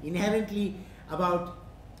anything inherently about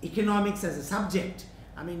economics as a subject.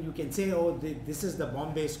 I mean, you can say, oh, this is the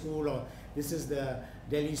Bombay school, or this is the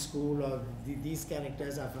Delhi school, or these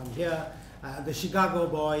characters are from here. The Chicago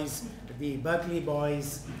boys, the Berkeley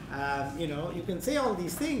boys, you can say all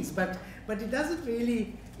these things, but it doesn't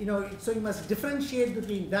really, so you must differentiate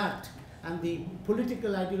between that and the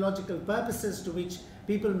political ideological purposes to which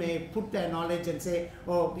people may put their knowledge and say,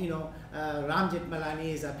 oh, Ram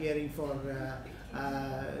Jethmalani is appearing for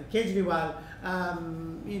Kejriwal,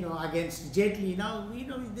 against Jaitley. Now,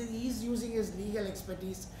 he's using his legal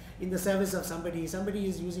expertise in the service of somebody. Somebody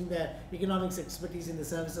is using their economics expertise in the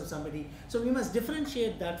service of somebody. So we must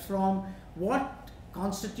differentiate that from what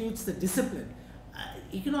constitutes the discipline.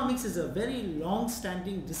 Economics is a very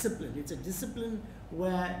long-standing discipline. It's a discipline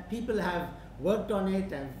where people have worked on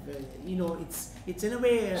it, and it's in a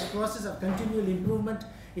way a process of continual improvement.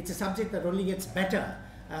 It's a subject that only gets better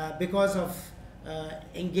because of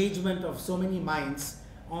engagement of so many minds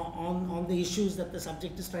on the issues that the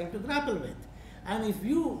subject is trying to grapple with. And if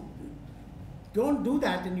you don't do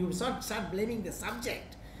that and you start blaming the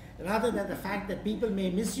subject rather than the fact that people may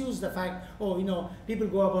misuse the fact, people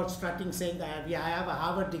go about strutting saying that I have a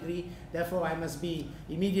Harvard degree, therefore I must be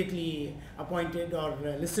immediately appointed or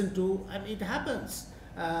listened to, and it happens.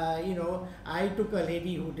 I took a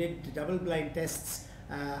lady who did double-blind tests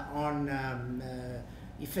on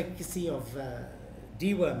efficacy of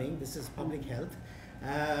deworming. This is public health.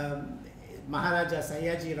 Maharaja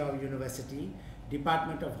Sayaji Rao University,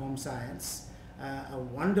 Department of Home Science, a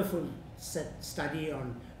wonderful study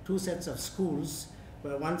on 2 sets of schools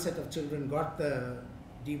where one set of children got the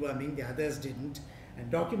deworming, the others didn't, and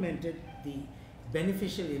documented the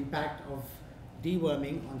beneficial impact of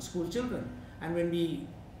deworming on school children. And when we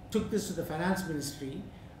took this to the finance ministry,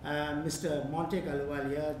 Mr. Montek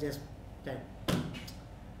Ahluwalia just said,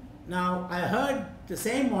 now I heard the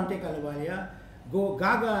same Montek Ahluwalia go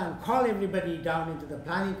gaga and call everybody down into the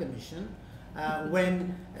planning commission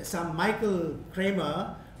when some Michael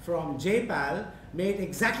Kramer from JPAL made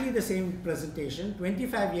exactly the same presentation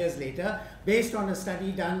 25 years later based on a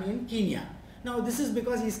study done in Kenya. Now this is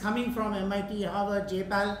because he's coming from MIT, Harvard,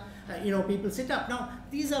 JPAL, people sit up. Now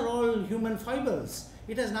these are all human foibles.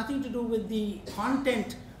 It has nothing to do with the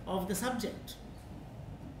content of the subject.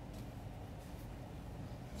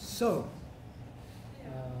 So,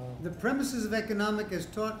 the premises of economics as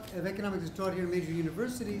taught here in major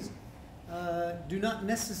universities do not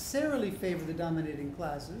necessarily favor the dominating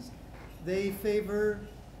classes. They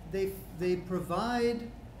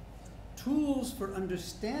provide tools for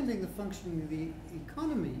understanding the functioning of the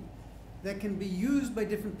economy that can be used by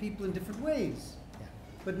different people in different ways,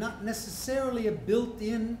 but not necessarily a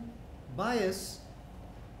built-in bias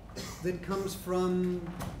that comes from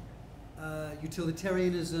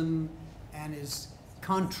utilitarianism and is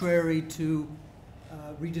contrary to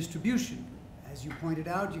redistribution. As you pointed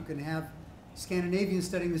out, you can have Scandinavians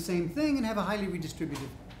studying the same thing and have a highly redistributive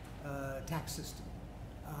tax system.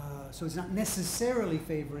 So it's not necessarily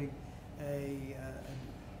favoring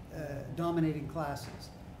dominating classes.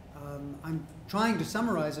 I'm trying to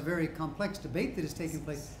summarize a very complex debate that is taking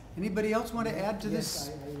place. Anybody else want to add to this?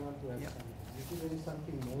 Yes, I want to add something. There is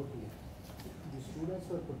something more here. The students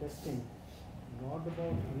were protesting not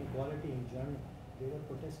about inequality in Germany. They were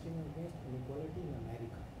protesting against inequality in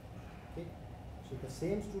America. Okay? So the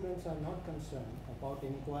same students are not concerned about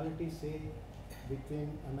inequality, say,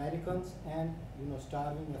 between Americans and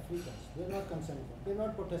starving Africans. They're not concerned about it. They're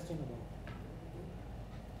not protesting about it.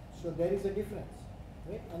 So there is a difference.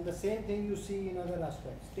 Right? And the same thing you see in other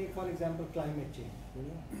aspects. Take for example climate change.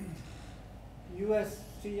 US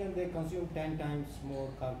and they consume 10 times more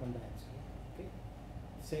carbon dioxide, okay,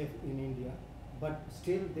 say in India, but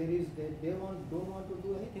still they don't want to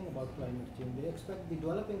do anything about climate change. They expect the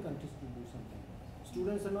developing countries to do something.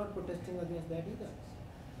 Students are not protesting against that either.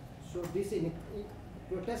 So this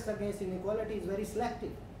protest against inequality is very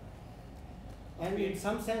selective. and in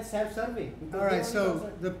some sense self-serving. All right,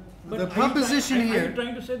 so the But proposition are here. Are you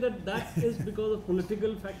trying to say that that is because of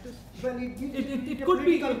political factors? Well, it gives It a could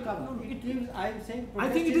be. political cover. It gives. I am saying. I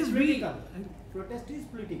think it is political. Protest is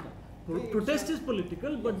political. Protest is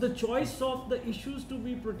political, but the choice of the issues to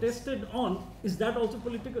be protested on, is that also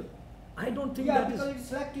political? I don't think that is. Yeah, because it's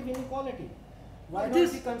selective inequality. Why It not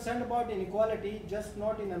is. be concerned about inequality, just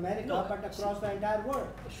not in America, No, but across the entire world?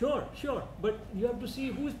 Sure, sure, but you have to see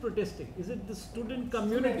who is protesting. Is it the student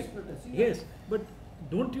community? Students protest, yeah. Yes, but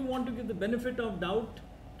don't you want to give the benefit of doubt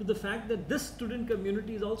to the fact that this student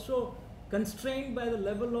community is also constrained by the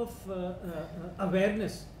level of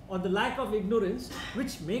awareness or the lack of ignorance,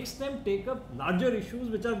 which makes them take up larger issues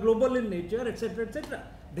which are global in nature, etc., etc.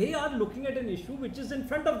 They are looking at an issue which is in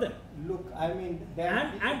front of them. Look, I mean,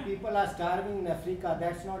 that people are starving in Africa.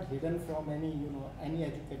 That's not hidden from any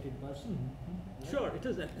educated person. Sure, it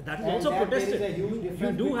is. That is And also that protested. There is a huge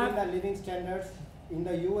difference do between have the living standards in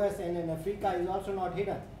the US and in Africa is also not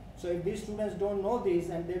hidden. So if these students don't know this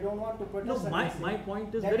and they don't want to protest, No, my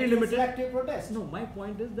point is that very is a limited. selective protest. No, my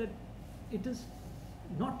point is that it is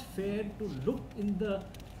not fair to look in the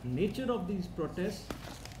nature of these protests,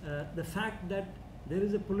 the fact that there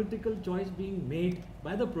is a political choice being made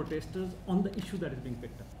by the protesters on the issue that is being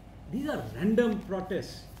picked up. These are random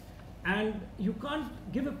protests, and you can't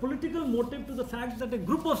give a political motive to the fact that a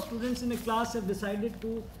group of students in a class have decided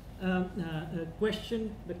to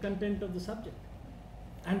question the content of the subject.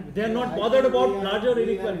 And they are not bothered about larger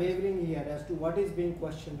inequalities. We are wavering here as to what is being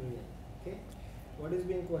questioned really. Okay? What is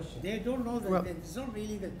being questioned? They don't know that it's not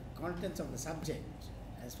really the contents of the subject,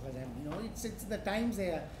 as far as it's the times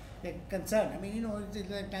they're concerned. I mean, it's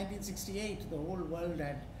like 1968, the whole world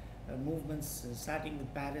had movements starting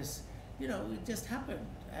with Paris. It just happened.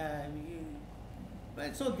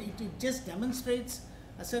 But so it just demonstrates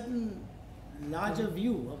a certain larger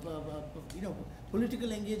view of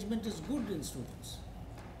political engagement is good in students.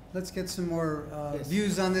 Let's get some more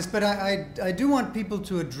views on this, but I do want people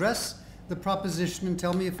to address the proposition and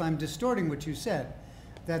tell me if I'm distorting what you said,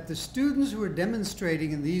 that the students who were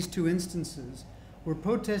demonstrating in these two instances were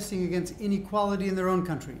protesting against inequality in their own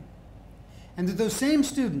country, and that those same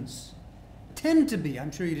students tend to be,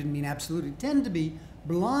 I'm sure you didn't mean absolutely, tend to be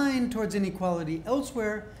blind towards inequality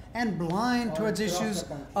elsewhere and blind towards issues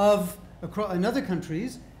in other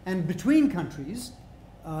countries and between countries,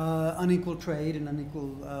 unequal trade and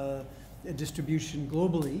unequal distribution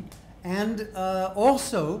globally, and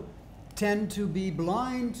also tend to be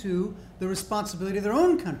blind to the responsibility of their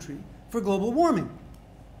own country for global warming.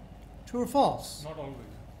 True or false? Not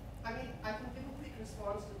always. I mean, I can give a quick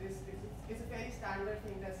response to this. It's a very standard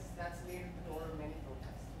thing that's laid at the door of many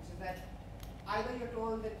protests, which is that either you're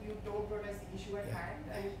told that you don't protest the issue at hand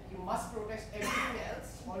and you must protest everything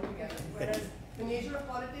else altogether, whereas the nature of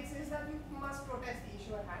politics is that you must protest the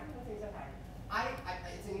issue at hand and the things at hand.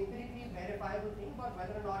 It's an empirically verifiable thing about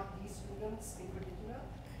whether or not these students in particular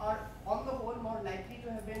are on the whole more likely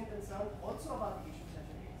to have been concerned also about the issues that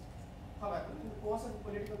you raised. However, in the course of a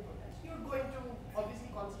political protest, you're going to obviously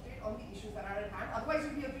concentrate on the issues that are at hand. Otherwise,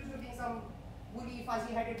 you'll be accused of being some woolly,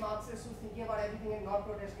 fuzzy-headed Marxist who's thinking about everything and not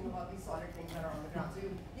protesting about these solid things that are on the ground. So you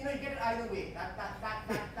get it either way.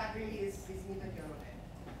 That really is neither here nor there.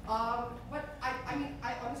 But I mean,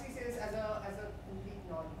 I honestly say this as a complete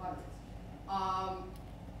non-economist.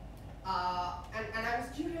 And I was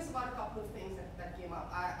curious about a couple of things that came up.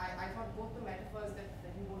 I thought both the metaphors that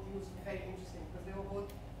you both used were very interesting because they were both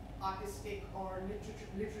artistic or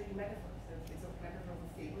literary metaphors. It's a metaphor of a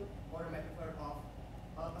fable or a metaphor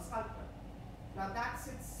of a sculptor. Now that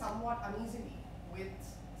sits somewhat uneasily with,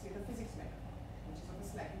 say, the physics metaphor, which is of a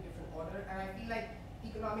slightly different order. And I feel like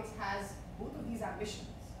economics has both of these ambitions,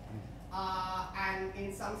 and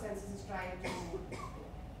in some senses is trying to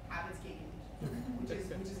have its cake and eat it, which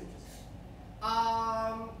is interesting.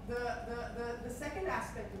 The second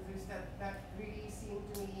aspect of this that really seemed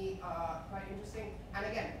to me quite interesting, and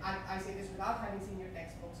again, I say this without having seen your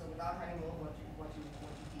textbooks or without having known what you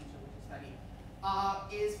teach or what you study,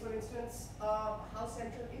 is, for instance, how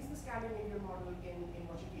central is the Scandinavian model in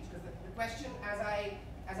what you teach? Because the question, as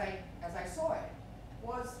I saw it,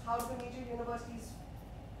 was how do the major universities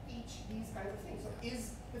teach these kinds of things? So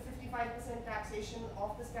is the 55% taxation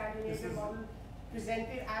of the Scandinavian model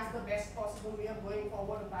presented as the best possible way of going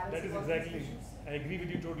forward of balancing? That is exactly. I agree with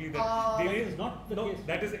you totally. That is not the case.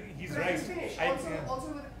 That is, he's right.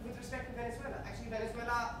 Also with respect to Venezuela, actually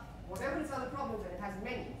Venezuela, whatever its other problems, and it has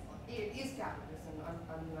many. It is capitalist and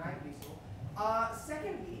undeniably so.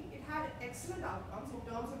 Secondly, it had excellent outcomes in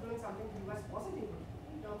terms of doing something the US wasn't able to do,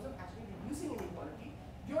 in terms of actually reducing inequality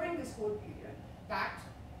during this whole period that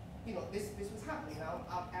this was happening. Now,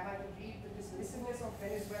 am I to read the dismissive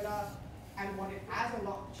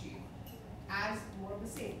not achieve as more of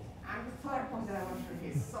the same. And the third point that I want to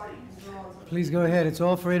raise, sorry, Please go ahead. It's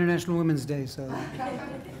all for International Women's Day, so.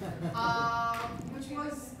 Which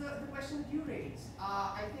was the question that you raised.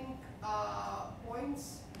 I think points,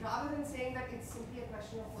 rather than saying that it's simply a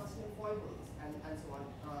question of personal foibles and so on,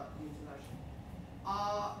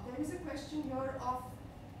 there is a question here of,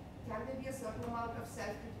 can there be a certain amount of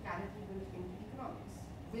self-criticality built into economics?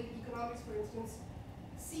 Will economics, for instance,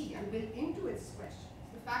 see and build into its questions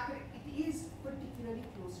the fact that it is particularly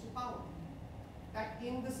close to power? That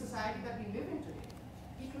in the society that we live in today,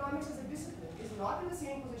 economics as a discipline is not in the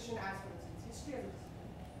same position as, for instance, history as a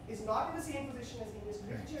discipline, is not in the same position as English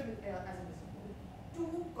literature as a discipline,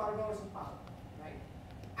 two corridors of power, right?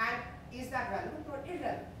 And is that relevant or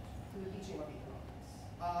irrelevant to the teaching of economics?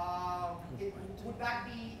 Would that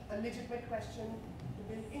be a legitimate question to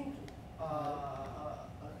build into a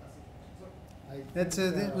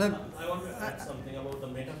situation? I want to add something about the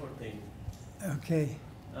metaphor thing. Okay.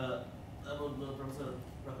 About the Professor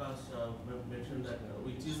Prakash mentioned that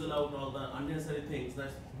we chisel out all the unnecessary things.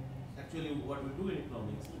 That's actually what we do in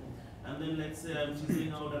economics. And then let's say I'm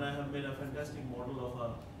chiseling out and I have made a fantastic model of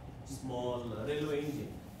a small railway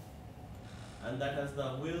engine. And that has the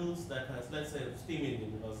wheels, that has, let's say, steam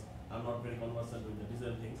engine, because I'm not very conversant with the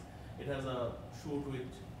diesel things. It has a chute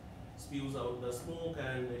which spews out the smoke,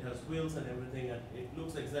 and it has wheels and everything, and it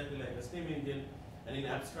looks exactly like a steam engine. And in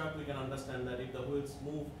abstract, we can understand that if the wheels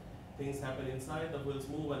move, things happen inside, the wheels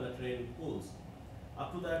move and the train pulls.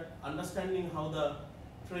 Up to that, understanding how the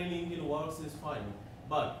train engine works is fine.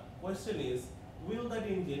 But question is, will that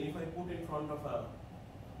engine, if I put in front of a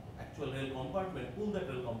actual rail compartment, pull that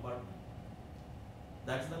rail compartment?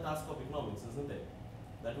 That's the task of economics, isn't it?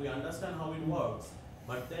 That we understand how it works,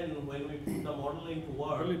 but then when we put the model into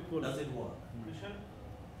work, does it work? Krishan,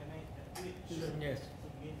 can I? Yes. So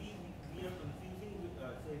maybe we are confusing with, so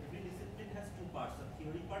every discipline has two parts, a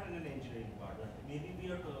theory part and an engineering part. Maybe we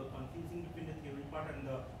are confusing between the theory part and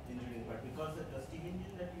the engineering part, because the steam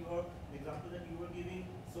engine that you are, the example that you were giving,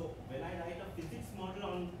 so when I write a physics model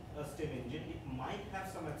on a steam engine, it might have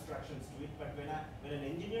some abstractions to it, but when an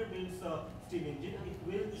engineer builds a steam engine, it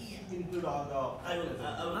will include all the.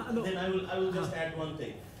 I will just add one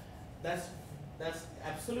thing. That's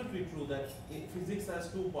absolutely true that physics has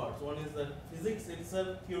two parts. One is the physics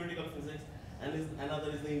itself, theoretical physics, and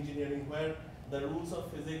another is the engineering, where the rules of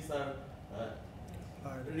physics are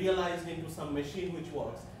realized into some machine which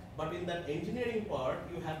works. But in that engineering part,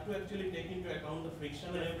 you have to actually take into account the friction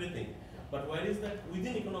and everything. But where is that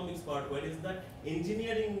within economics part? Where is that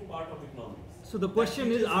engineering part of economics? So the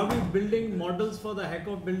question is, are we building models for the heck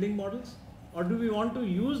of building models? Or do we want to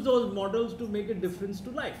use those models to make a difference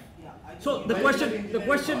to life? So the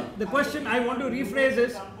question I want to rephrase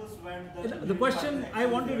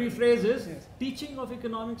is, teaching of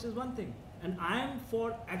economics is one thing, and I am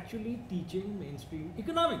for actually teaching mainstream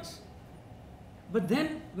economics. But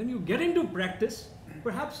then when you get into practice,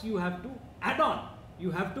 perhaps you have to add on,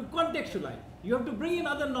 you have to contextualize, you have to bring in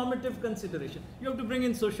other normative consideration, you have to bring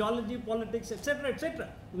in sociology, politics, etc.,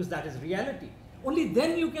 because that is reality. Only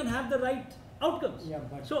then you can have the right outcomes. Yeah,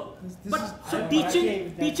 but so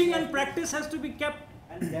teaching and practice has to be kept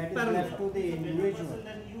and that is parallel. left to the individual.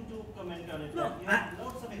 Then you to comment on it. No, you have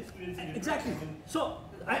lots of experience in exactly. So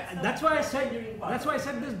that's why I said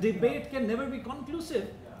this debate can never be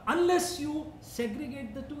conclusive unless you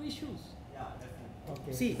segregate the two issues. Yeah, definitely.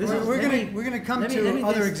 Okay. See, we're going to come to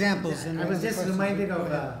other examples. I was just reminded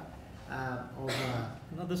of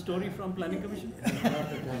another story from Planning Commission.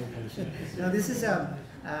 No, this is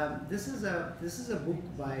a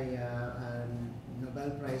book by a Nobel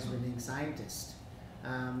Prize winning scientist.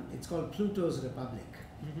 It's called Pluto's Republic,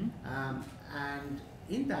 and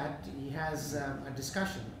in that he has a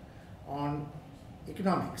discussion on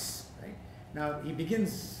economics. Right now, he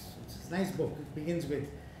begins. It's a nice book. It begins with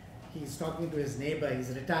he's talking to his neighbor. He's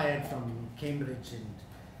retired from Cambridge, and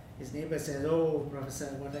his neighbor says, "Oh, professor,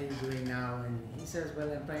 what are you doing now?" And he says,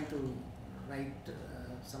 "Well, I'm trying to write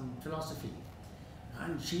some philosophy."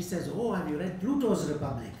 And she says, "Oh, have you read Pluto's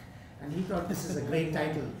Republic?" And he thought this is a great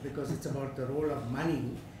title because it's about the role of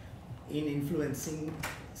money in influencing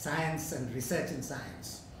science and research in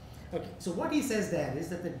science. Okay, so what he says there is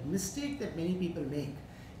that the mistake that many people make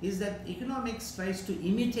is that economics tries to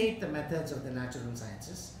imitate the methods of the natural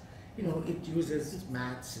sciences. You know, it uses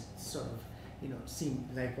maths, it sort of, you know, seem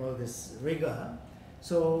like all this rigor.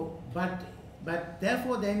 So, but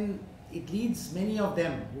therefore then it leads many of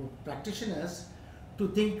them, who practitioners, to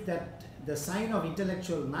think that the sign of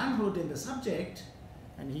intellectual manhood in the subject,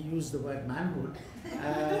 and he used the word manhood,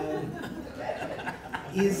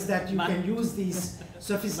 is that you can use these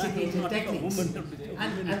sophisticated techniques.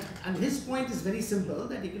 And his point is very simple,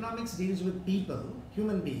 that economics deals with people,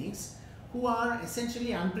 human beings, who are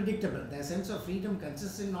essentially unpredictable. Their sense of freedom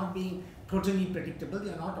consists in not being totally predictable.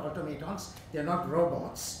 They are not automatons, they are not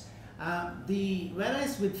robots.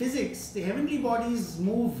 Whereas with physics, the heavenly bodies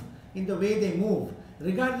move in the way they move,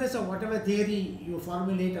 regardless of whatever theory you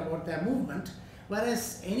formulate about their movement.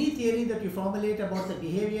 Whereas any theory that you formulate about the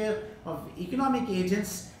behavior of economic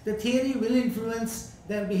agents, the theory will influence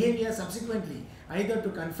their behavior subsequently, either to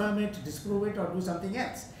confirm it, disprove it, or do something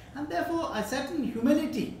else. And therefore, a certain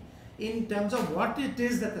humility in terms of what it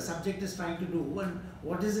is that the subject is trying to do and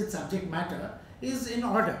what is its subject matter is in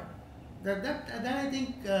order. That I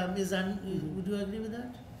think would you agree with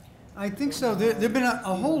that? I think so. There have been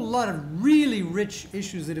a whole lot of really rich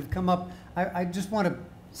issues that have come up. I just want to,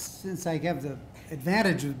 since I have the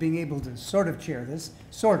advantage of being able to sort of chair it,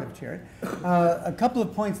 a couple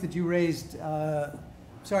of points that you raised. Sorry,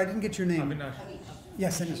 I didn't get your name. Avinash.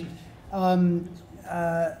 Yes, Anish.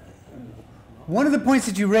 One of the points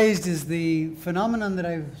that you raised is the phenomenon that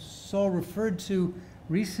I saw referred to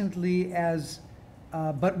recently as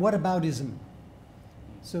but whataboutism.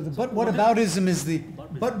 So the but whataboutism is the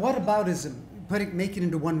but whataboutism. Make it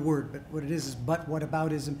into one word, but what it is but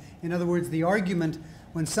whataboutism. In other words, the argument,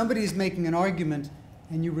 when somebody is making an argument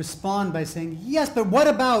and you respond by saying, yes, but what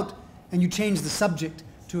about, and you change the subject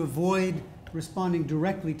to avoid responding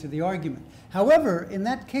directly to the argument. However, in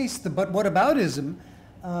that case, the but whataboutism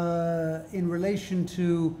in relation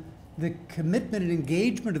to the commitment and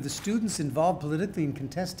engagement of the students involved politically in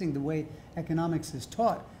contesting the way economics is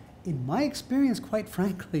taught, in my experience, quite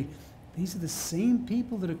frankly, these are the same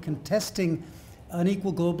people that are contesting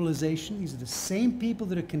unequal globalization. These are the same people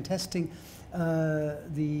that are contesting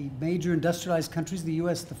the major industrialized countries, the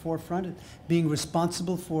U.S. at the forefront, being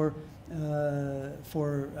responsible for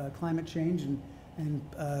climate change and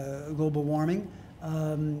global warming.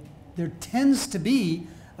 There tends to be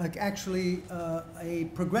actually a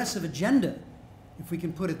progressive agenda, if we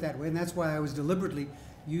can put it that way, and that's why I was deliberately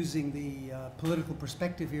using the political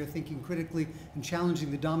perspective here, thinking critically and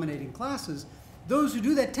challenging the dominating classes. Those who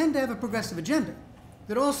do that tend to have a progressive agenda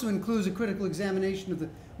that also includes a critical examination of the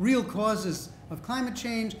real causes of climate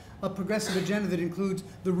change, a progressive agenda that includes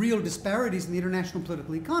the real disparities in the international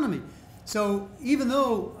political economy. So even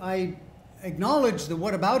though I acknowledge the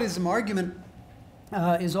whataboutism argument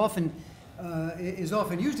is often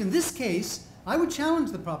used, in this case, I would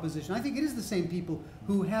challenge the proposition. I think it is the same people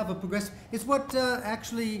who have a progressive. It's what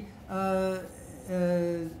actually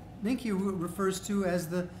Minky refers to as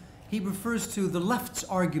he refers to the left's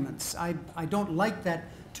arguments. I don't like that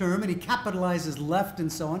term, and he capitalizes left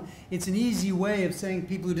and so on. It's an easy way of saying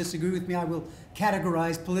people who disagree with me I will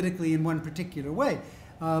categorize politically in one particular way.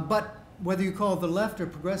 But whether you call it the left or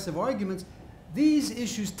progressive arguments, these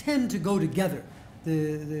issues tend to go together.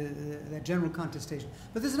 That general contestation.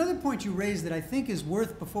 But there's another point you raised that I think is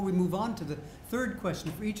worth, before we move on to the third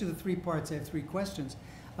question, for each of the three parts I have three questions.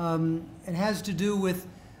 It has to do with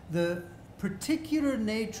the particular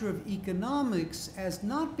nature of economics as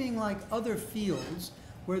not being like other fields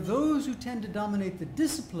where those who tend to dominate the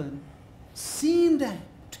discipline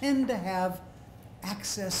tend to have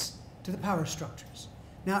access to the power structures.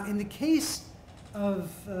 Now, in the case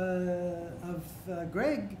of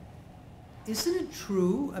Greg, isn't it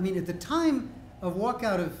true? I mean, at the time of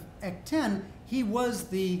walkout of Act 10, he was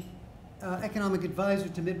the economic advisor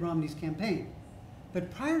to Mitt Romney's campaign. But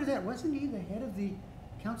prior to that, wasn't he the head of the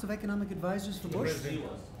Council of Economic Advisors for Bush? He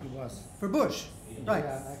was. For Bush, right.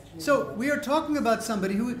 Yeah, So we are talking about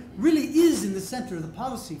somebody who really is in the center of the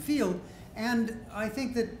policy field, and I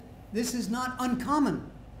think that this is not uncommon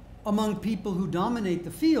among people who dominate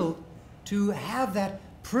the field to have that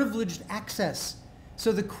privileged access.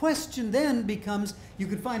 So the question then becomes, you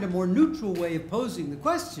could find a more neutral way of posing the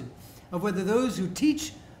question of whether those who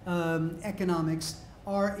teach economics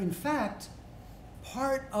are in fact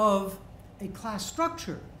part of a class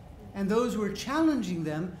structure, and those who are challenging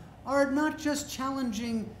them are not just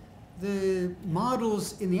challenging the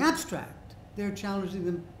models in the abstract, they're challenging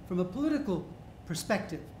them from a political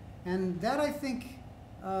perspective. And that, I think,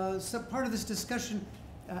 part of this discussion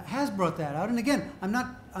has brought that out. And again, I'm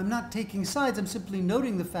not taking sides. I'm simply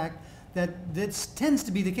noting the fact that this tends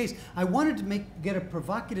to be the case. I wanted to get a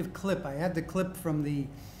provocative clip. I had the clip from the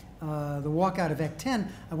walkout of Act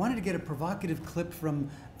 10. I wanted to get a provocative clip from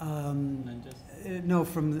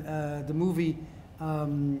the movie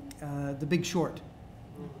The Big Short.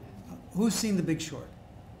 Who's seen The Big Short?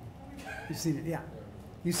 You've seen it, yeah.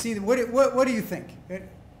 You've seen it. What do you think?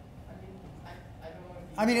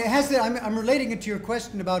 I mean, it has to. I'm relating it to your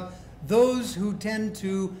question about those who tend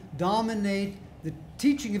to dominate the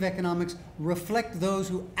teaching of economics reflect those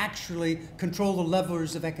who actually control the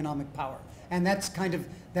levers of economic power. And that's kind of,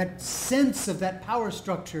 that sense of that power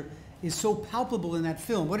structure is so palpable in that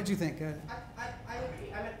film. What did you think? I agree.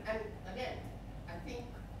 I mean, and again, I think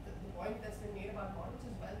the point that's been made about models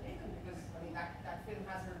is well taken, because I mean that film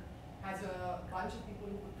has a bunch of people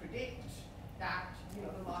who could predict that the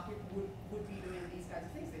market would be doing these kinds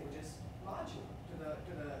of things. They were just marginal to the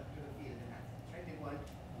field in that sense, right? They weren't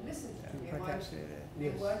listened to. They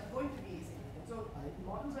weren't going to be significant. So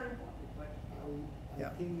models are important, but I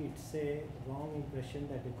think it's a wrong impression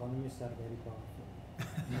that economists are very powerful.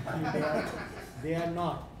 they are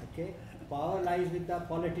not. Okay, power lies with the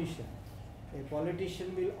politician. A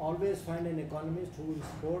politician will always find an economist who will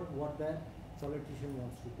support what the politician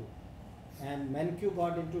wants to do. And Mankiw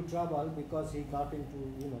got into trouble because he got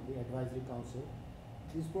into the advisory council.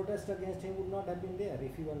 This protest against him would not have been there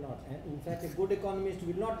if he were not. And in fact, a good economist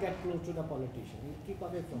will not get close to the politician. He will keep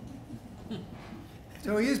away from him.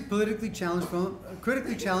 So he is critically challenged from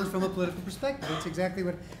a political perspective. That's exactly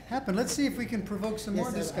what happened. Let's see if we can provoke some more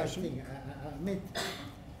discussion.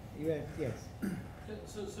 Yes.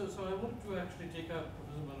 So I want to actually take up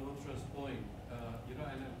Professor Malhotra's point,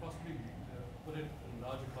 and possibly put it in a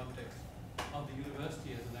larger context of the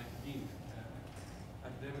university as an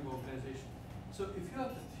academic organization. So if you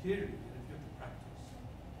have the theory and if you have the practice,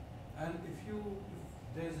 and if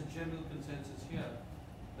there's a general consensus here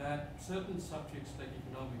that certain subjects like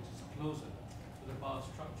economics is closer to the power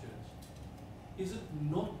structures, is it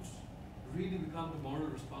not really become the moral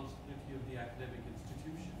responsibility of the academic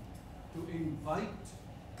institution to invite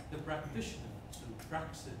the practitioners and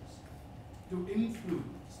praxis to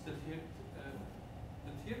influence the theory?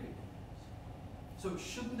 So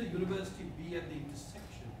shouldn't the university be at the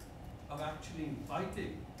intersection of actually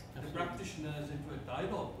inviting the practitioners into a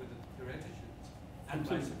dialogue with the theoreticians and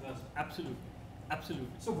vice versa? Absolutely. Absolutely.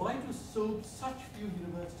 So why do such few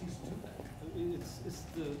universities do that? It's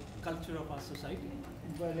the culture of our society.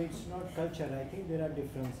 But it's not culture. I think there are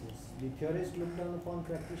differences. The theorists look down upon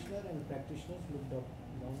practitioners, and practitioners look down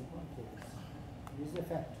upon theorists. This is a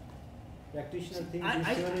fact. Practitioners think these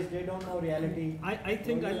theorists, they don't know reality. I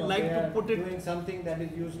think I'd like to put it... doing something that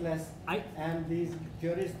is useless. And these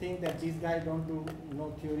theorists think that these guys don't do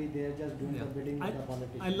no theory, they're just doing the bidding of the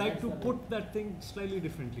politicians. I like to put that thing slightly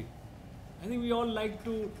differently. I think we all like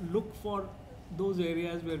to look for those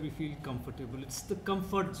areas where we feel comfortable. It's the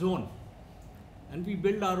comfort zone. And we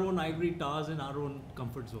build our own ivory towers in our own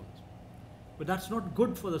comfort zones. But that's not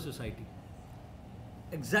good for the society.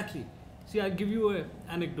 Exactly. See, I'll give you an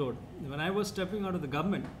anecdote. When I was stepping out of the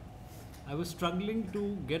government, I was struggling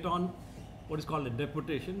to get on what is called a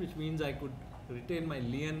deputation, which means I could retain my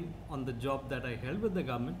lien on the job that I held with the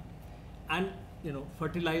government and,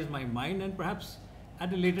 fertilize my mind and perhaps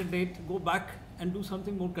at a later date go back and do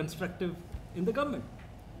something more constructive in the government.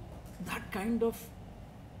 That kind of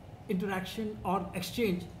interaction or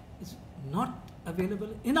exchange is not available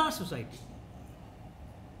in our society.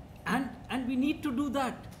 And we need to do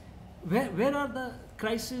that. Where are the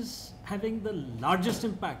crises having the largest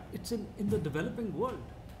impact? It's in the developing world.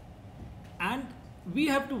 And we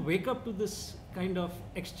have to wake up to this kind of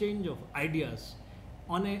exchange of ideas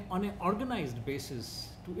on an organized basis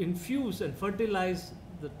to infuse and fertilize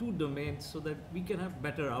the two domains so that we can have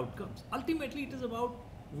better outcomes. Ultimately, it is about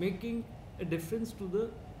making a difference to the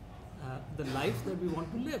life that we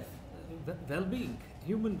want to live, well-being,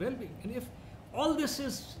 human well-being. And if all this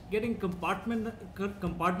is getting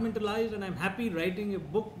compartmentalized, and I'm happy writing a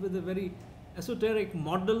book with a very esoteric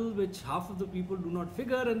model which half of the people do not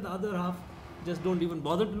figure and the other half just don't even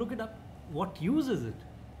bother to look it up, what use is it?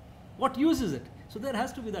 What use is it? So there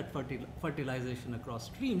has to be that fertilization across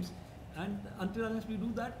streams, and unless we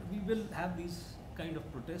do that, we will have these kind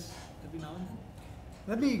of protests every now and then.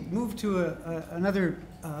 Let me move to another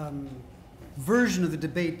version of the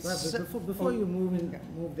debate. Well, before you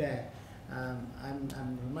move there,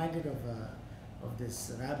 I'm reminded of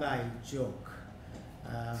this rabbi joke.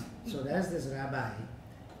 So there's this rabbi,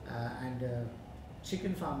 and a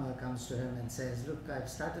chicken farmer comes to him and says, "Look, I've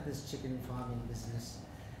started this chicken farming business,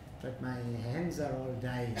 but my hens are all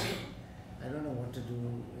dying. I don't know what to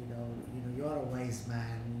do. You're a wise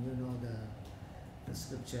man. You know the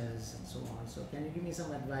scriptures and so on. So can you give me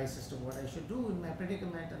some advice as to what I should do in my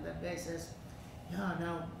predicament?" And that guy says, "Yeah,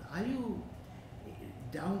 now are you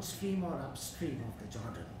downstream or upstream of the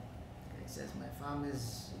Jordan?" He says, "My farm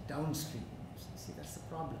is downstream." See, that's the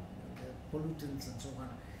problem. The pollutants and so on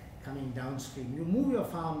coming downstream. You move your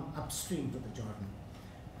farm upstream to the Jordan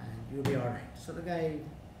and you'll be all right. So the guy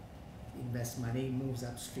invests money, moves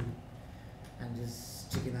upstream. and his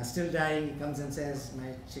chicken are still dying. He comes and says,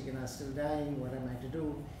 my chicken are still dying, what am I to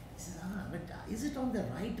do? He says, but is it on the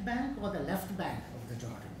right bank or the left bank of the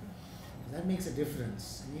Jordan? That makes a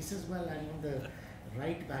difference. And he says, well, I'm on the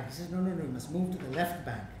right bank. He says, no, you must move to the left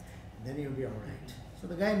bank, and then you'll be all right. So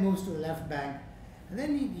the guy moves to the left bank, and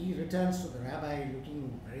then he returns to the rabbi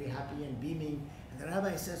looking very happy and beaming. And the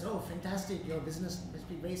rabbi says, oh, fantastic, your business must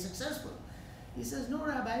be very successful. He says, no,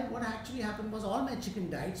 Rabbi, what actually happened was all my chicken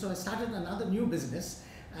died, so I started another new business,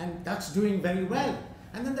 and that's doing very well.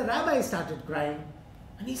 And then the rabbi started crying.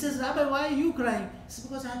 And he says, Rabbi, why are you crying? He says,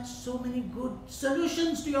 because I had so many good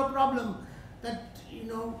solutions to your problem that,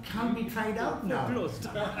 can't be tried out now. Closed.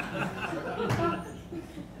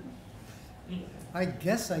 I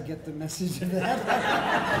guess I get the message of that.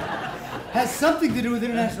 Has something to do with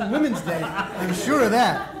International Women's Day. I'm sure of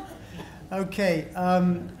that. Okay.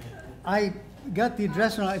 I got the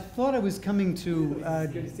address wrong. I thought I was coming to. I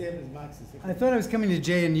thought I was coming to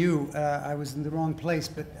JNU. I was in the wrong place,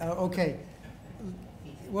 but okay.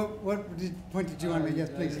 What point did you want me? Yes,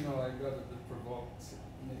 please. I got a bit provoked.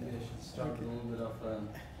 Maybe I should start a little bit of.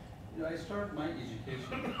 I started my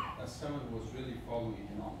education as someone who was really following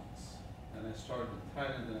economics, and I started in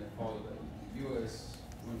Thailand, and I followed it in the U.S.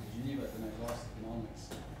 Went to Geneva, and I lost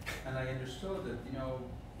economics, and I understood that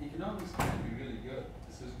economics can be really good.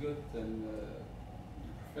 This is good, and the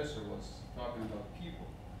professor was talking about people.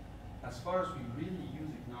 As far as we really use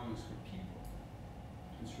economics for people,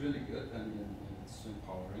 it's really good, and it's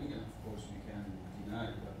empowering, and of course we can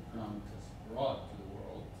deny what economics has brought to the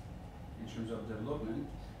world in terms of development.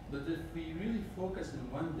 But if we really focus on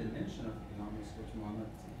one dimension of economics, which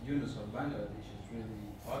Mohammed Yunus of Bangladesh is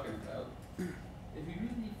really talking about, if we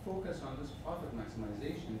really focus on this profit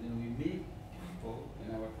maximization, then we make people,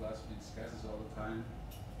 in our class we discuss this all the time,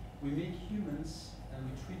 we make humans and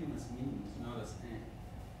we treat them as means, not as ends.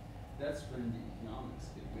 That's when the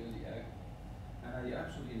economics get really active. And I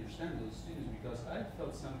absolutely understand those students, because I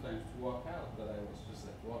felt sometimes to walk out, but I was just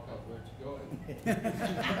like, walk out where to go.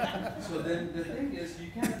 So then the thing is, you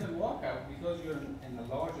can't even walk out because you're in a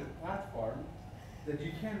larger platform that you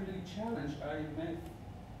can't really challenge. I meant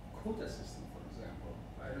quota system, for example.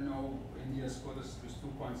 I don't know, India's quota system is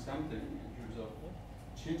 2 point something in terms of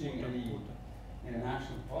changing any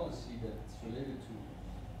international policy that's related to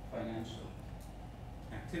financial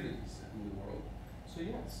activities in the world. So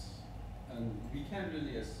yes. And we can't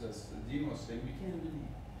really, as Dean was saying, we can't really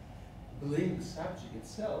blame the subject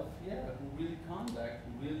itself. Yeah, who really conduct,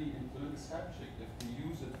 who really implement the subject. If they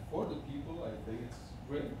use it for the people, I think it's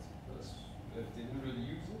great. Because if they don't really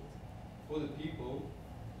use it for the people,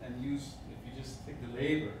 and if you just take the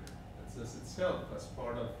labor, that's itself as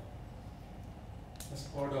part of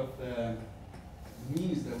the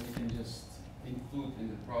means that we can just include in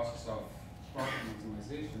the process of profit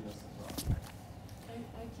maximization, that's the problem.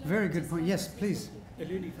 Very good point. Yes, please.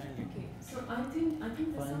 lady finally. Okay, so I think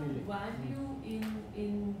there's some value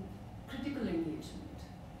in critical engagement,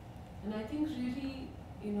 and I think really,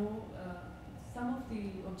 some of the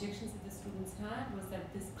objections that the students had was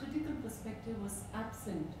that this critical perspective was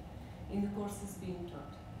absent in the courses being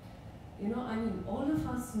taught. All of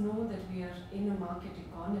us know that we are in a market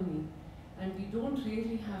economy, and we don't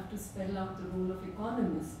really have to spell out the role of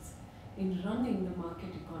economists in running the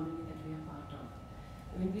market economy that we are part of.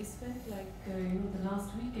 We spent the last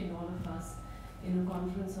weekend, all of us, in a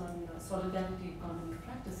conference on solidarity economic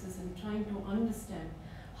practices and trying to understand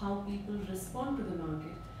how people respond to the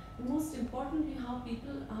market. And most importantly, how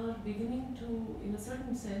people are beginning to, in a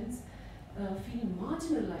certain sense, feel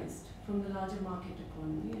marginalized from the larger market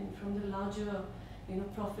economy and from the larger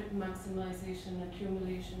profit maximization,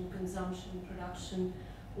 accumulation, consumption, production,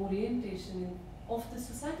 orientation of the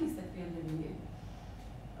societies that we are living in.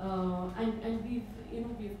 And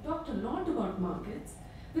we've talked a lot about markets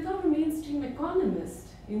without a mainstream economist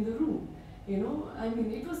in the room. It's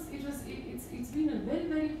been a very,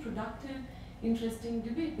 very productive, interesting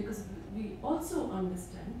debate, because we also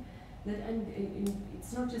understand that, and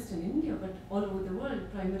it's not just in India but all over the world,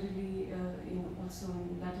 primarily also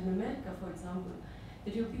in Latin America, for example,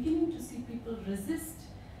 that you're beginning to see people resist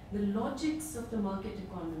the logics of the market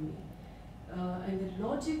economy. And the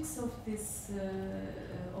logics of this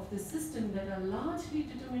system that are largely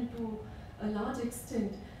determined to a large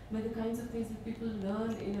extent by the kinds of things that people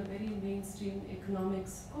learn in a very mainstream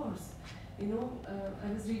economics course. I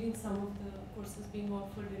was reading some of the courses being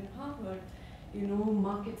offered in Harvard,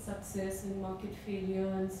 market success and market failure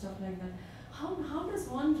and stuff like that. How does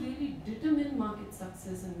one really determine market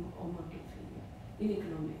success or market failure in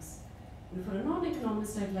economics? For a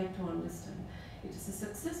non-economist, I'd like to understand. It is a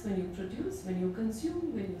success when you produce, when you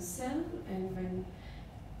consume, when you sell, and when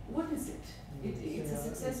what is it? It's a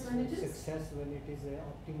success when it is? Success when it is an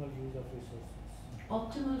optimal use of resources.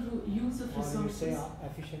 Optimal use of resources. Or you say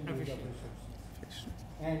efficient use of resources.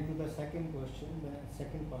 And to the second question, the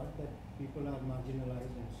second part, that people are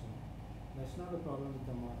marginalized and so on. That's not a problem with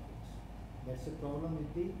the markets. That's a problem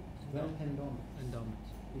with the wealth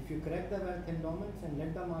endowments. If you correct the wealth endowments and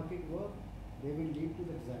let the market work, they will lead to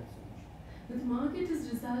the desired solution. But the market is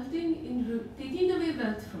resulting in taking away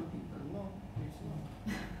wealth from people. No, it's not.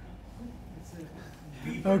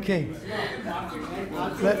 Okay.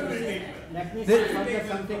 Let me say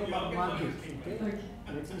something about markets. Okay?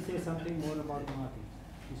 Let me say something more about markets.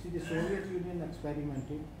 You see, the Soviet Union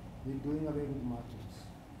experimented with doing away with markets,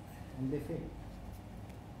 and they failed.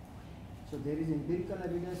 So there is empirical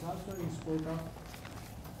evidence also in support of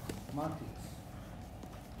markets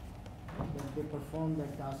that they perform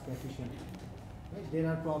that task efficiently. Right? There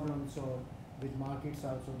are problems with markets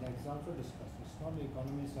also. That's also discussed. It's not the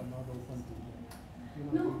economists are not open to that.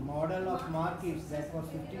 The model of markets that was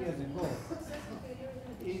 50 years ago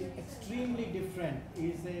is extremely different.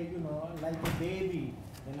 Is like a baby.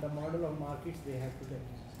 Then the model of markets they have to get.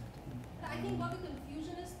 I think what the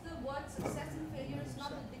confusion is, the word success and failure is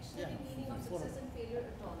not the dictionary meaning of success and failure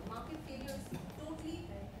at all. Market failure is totally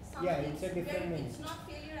something. It's a different meaning. It's not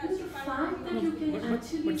failure as you The fact that you can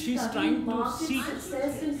actually but she's study trying to market see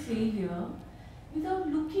success and failure without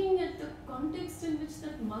looking at the context in which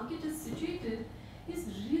that market is situated is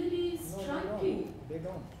really striking. They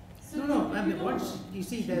don't. So No. I mean, you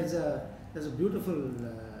see, there's a beautiful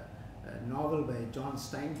novel by John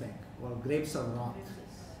Steinbeck called Grapes of Wrath,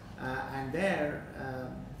 and there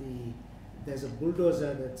there's a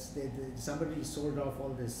bulldozer somebody sold off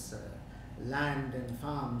all this land and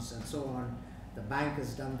farms and so on. The bank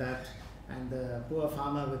has done that, and the poor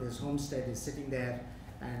farmer with his homestead is sitting there,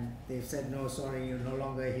 and they've said, no, sorry, you're no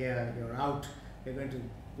longer here, you're out. We're going to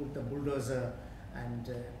put the bulldozer and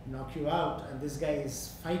knock you out. And this guy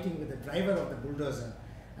is fighting with the driver of the bulldozer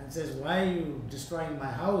and says, why are you destroying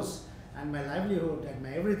my house and my livelihood and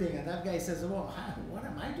my everything? And that guy says, oh, what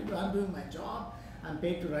am I to do? I'm doing my job. I'm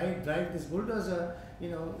paid to drive this bulldozer.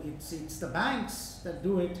 It's the banks that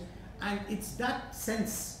do it. And it's that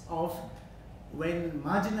sense of when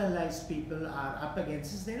marginalized people are up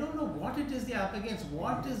against this, they don't know what it is they're up against.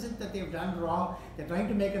 What is it that they've done wrong? They're trying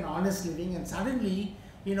to make an honest living, and suddenly,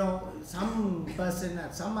 some person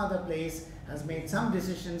at some other place has made some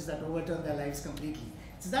decisions that overturn their lives completely.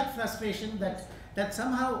 It's that frustration that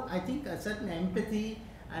somehow I think a certain empathy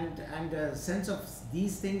and a sense of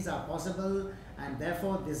these things are possible, and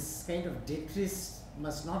therefore this kind of detritus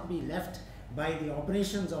must not be left by the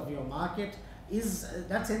operations of your market.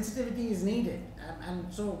 That sensitivity is needed, and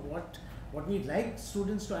so what we'd like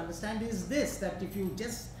students to understand is this, that if you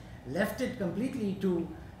just left it completely to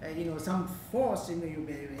some force in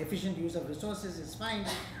the efficient use of resources is fine,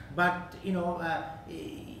 but you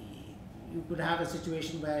could have a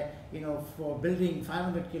situation where for building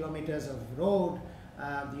 500 kilometers of road,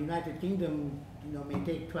 the United Kingdom may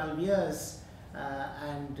take 12 years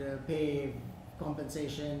and pay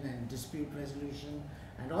compensation and dispute resolution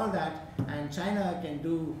and all that, and China can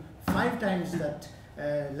do 5 times that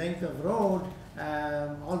length of road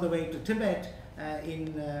all the way to Tibet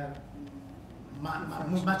in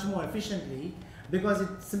much more efficiently, because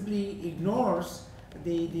it simply ignores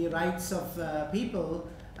the rights of people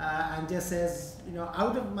and just says,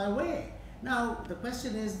 out of my way. Now the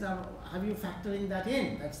question is, have you factoring that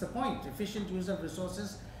in? That's the point. Efficient use of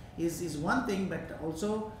resources is one thing, but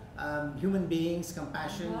also human beings,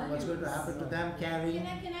 compassion, what's going to happen to them, caring. Can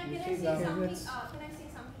I say something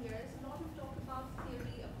here? There's a lot of talk about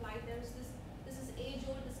theory applied. There's this is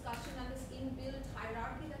age-old discussion and this inbuilt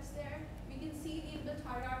hierarchy that's there. We can see the inbuilt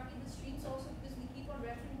hierarchy in the streets also, because we keep on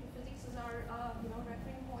referring to physics as our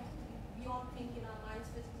referring point. We all think in our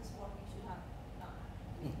minds physics is what we should have done.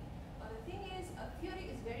 But the thing is,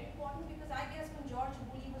 theory is very important, because I guess when George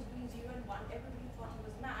Woolley was doing 0 and 1, everybody thought he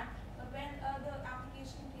was mad. But when the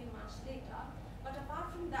application came much later. But apart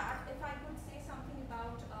from that, if I could say something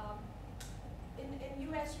about, in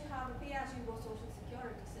US you have a pay-as-you-go social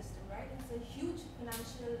security system, right? It's a huge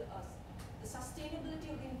financial, the sustainability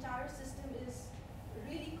of the entire system is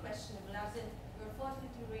really questionable, as in your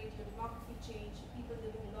fertility rate, your demography change, people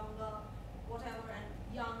living longer, whatever, and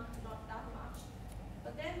young, not that much.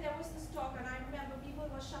 But then there was this talk, and I remember people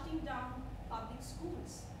were shutting down public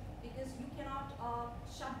schools, because you cannot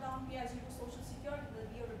shut down pay-as-you-go social security. There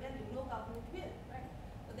will be a rebellion. No government will, right?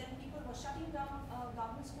 But then people were shutting down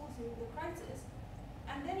government schools during the crisis.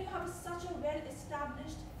 And then you have such a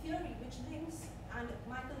well-established theory which links, and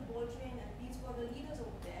Michael Baldwin and these were the leaders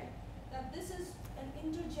over there, that this is an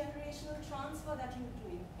intergenerational transfer that you're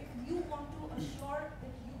doing. If you want to assure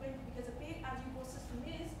that you will, because a pay-as-you-go system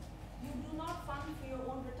is, you do not fund for your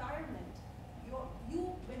own retirement.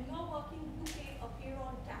 When you're working, you pay a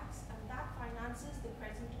payroll tax, and that finances the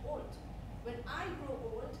present old. When I grow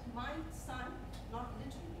old, my son, not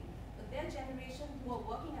literally, but their generation who are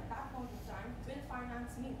working at that point of time will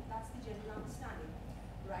finance me. That's the general understanding,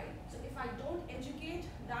 right? So if I don't educate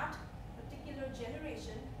that particular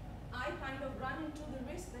generation, I kind of run into the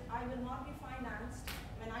risk that I will not be financed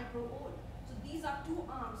when I grow old. So these are two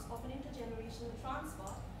arms of an intergenerational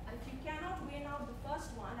transfer, and if you cannot weigh out the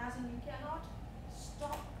first one, as in you cannot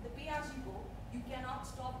stop the pay-as-you-go, you cannot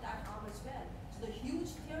stop that arm as well. So the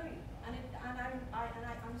huge theory,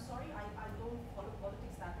 I'm sorry, I don't follow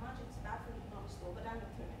politics that much. It's bad for economics though, but I'm a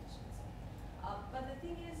theoretician. But the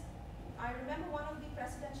thing is, I remember one of the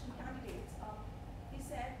presidential candidates. He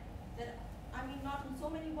said that, I mean, not in so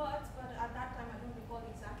many words, but at that time I don't recall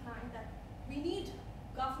the exact line, that we need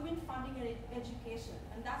government funding and education,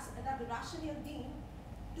 and that the rationale being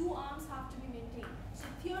two arms have to be maintained. So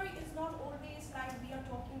theory is not always like we are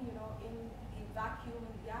talking, in the vacuum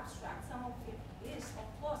and the abstract. Some of it is, of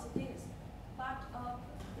course it is, but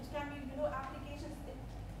it can be, applications.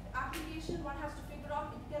 Application one has to figure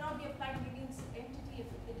out. It cannot be applied against an entity. It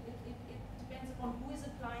depends upon who is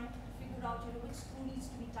applying to figure out, which screw needs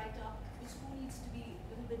to be tighter, which screw needs to be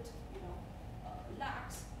a little bit,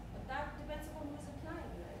 lax. But that depends upon who is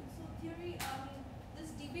applying, right? So theory,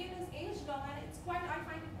 this debate is age-long, and it's quite, I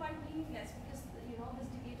find it quite meaningless, because, this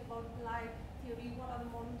debate about applied theory, what are the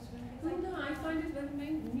models doing? No, I find it very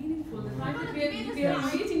meaningful. The fact that we are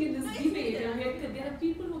engaging in this debate, and there are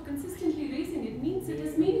people who are consistently raising it, means it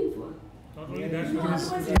is meaningful. Not only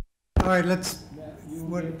that, all right, let's.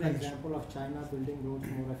 You gave the example of China building roads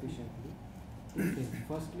more efficiently. Two things.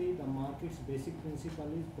 Firstly, the market's basic principle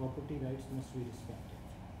is property rights must be respected.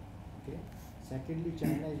 Okay. Secondly,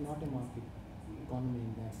 China is not a market economy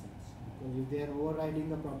in that sense, because if they are overriding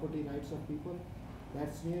the property rights of people,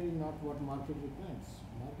 that's really not what market requires.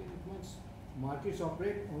 Markets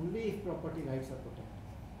operate only if property rights are protected.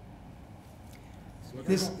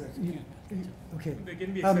 Okay. There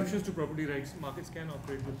can be exceptions to property rights. Markets can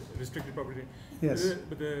operate with restricted property rights. Yes.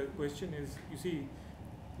 But the question is, you see,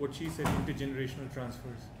 what she said, intergenerational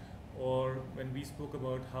transfers, or when we spoke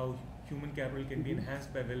about how human capital can be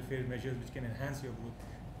enhanced by welfare measures which can enhance your growth.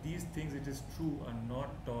 These things, it is true, are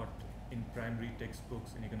not taught in primary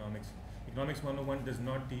textbooks in economics. Economics 101 does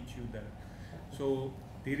not teach you that. So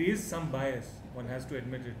there is some bias, one has to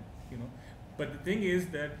admit it, But the thing is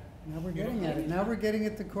that now we're getting at it. Now we're getting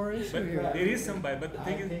at the core issue but here. There is some bias, but the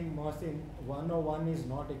thing is, I think Mohsin, 101 is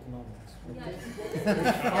not economics. Okay? It's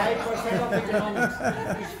 5% of economics.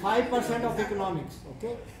 It's 5% of economics.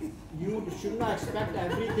 Okay? You should not expect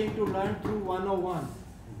everything to learn through 101.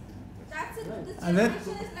 That's it. Right. This generation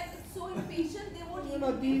is like, it's so impatient, they won't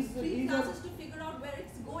even these three classes to figure out where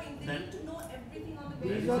it's going. They need to know everything on the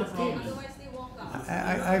These way, are things. otherwise they walk out.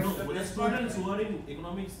 The students who are in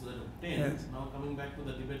economics 10, Yes. now coming back to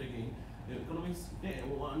the debate again, economics 10,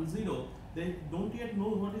 they don't yet know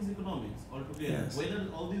what is economics altogether. Yes. Whether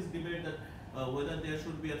all these debate that whether there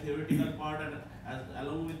should be a theoretical part, and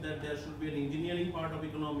along with that there should be an engineering part of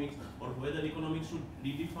economics, or whether economics should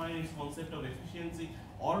redefine its concept of efficiency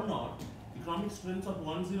or not. Economic students of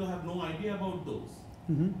 10 have no idea about those.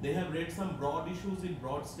 They have read some broad issues in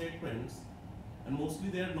broad statements, and mostly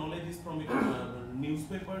their knowledge is from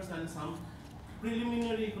newspapers and some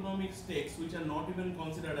preliminary economics texts which are not even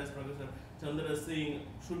considered, as Professor Chandra is saying,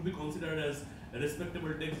 should be considered as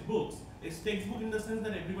respectable textbooks. It's textbook in the sense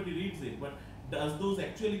that everybody reads it, but does those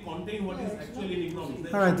actually contain what is actually in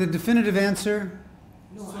economics? All right, the definitive answer.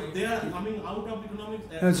 So they are coming out of economics.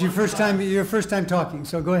 It's your first time. Your first time talking.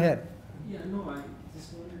 So go ahead. Yeah, no, I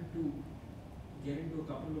just wanted to get into a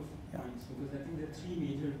couple of points, because I think there are three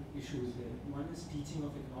major issues here. One is teaching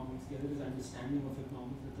of economics, the other is understanding of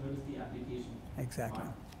economics, the third is the application. Exactly.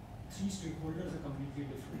 Three stakeholders are completely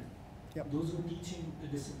different. Yep. Those who are teaching the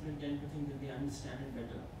discipline tend to think that they understand it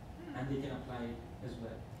better and they can apply it as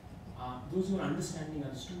well. Those who are understanding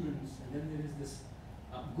are the students, and then there is this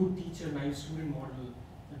good teacher, naive student model.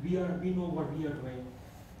 We know what we are doing.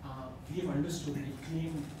 We have understood, we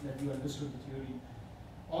claim that we understood the theory.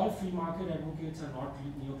 All free market advocates are not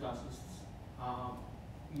neoclassicists.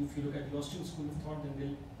 If you look at the Austrian school of thought, then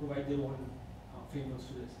they'll provide their own frameworks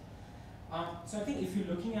to this. So I think if you're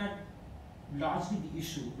looking at largely the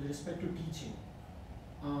issue with respect to teaching,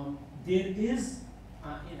 there is,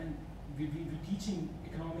 and we're teaching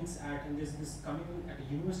economics and there's this coming at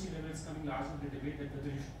a university level, it's coming largely the debate that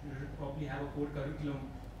whether you should probably have a core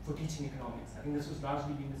curriculum for teaching economics. I think this was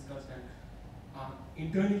largely being discussed, and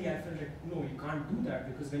Internally, I felt like, no, you can't do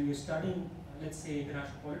that, because when you're studying, let's say,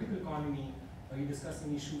 international political economy, or you're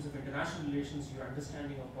discussing issues of international relations, your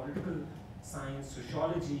understanding of political science,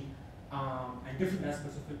 sociology, and different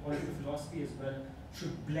aspects of political philosophy as well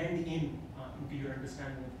should blend in into your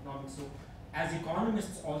understanding of economics. So as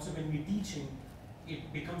economists also, when we're teaching,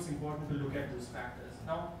 it becomes important to look at those factors.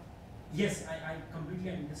 Now, yes, I completely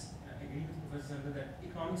agree with Professor Sandra that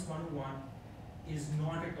economics 101 is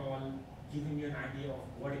not at all giving you an idea of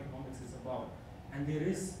what economics is about. And there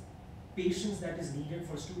is patience that is needed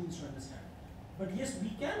for students to understand. But yes, we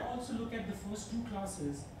can also look at the first 2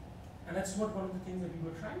 classes, and that's what one of the things that we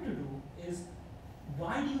were trying to do is,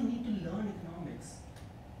 why do you need to learn economics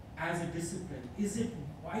as a discipline? Is it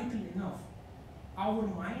vital enough? Our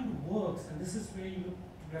mind works, and this is where you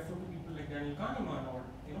refer to people like Daniel Kahneman or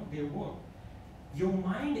their work. Your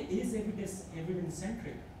mind is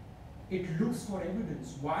evidence-centric. It looks for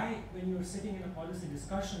evidence. Why, when you're sitting in a policy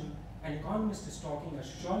discussion, an economist is talking, a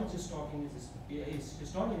sociologist is talking, a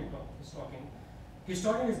historian is talking.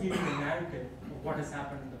 Historian is giving a narrative of what has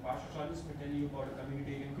happened in the past. Sociologist will tell you about a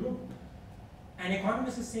communitarian group. An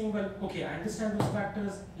economist is saying, well, okay, I understand those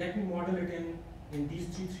factors, let me model it in these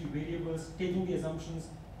three variables, taking the assumptions,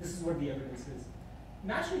 this is what the evidence is.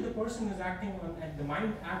 Naturally, the person who is acting on, and the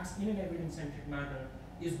mind acts in an evidence-centric manner,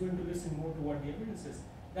 is going to listen more to what the evidence is.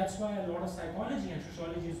 That's why a lot of psychology and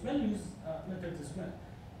sociology as well use methods as well.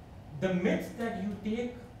 The myth that you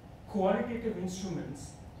take qualitative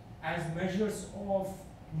instruments as measures of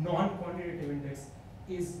non-quantitative index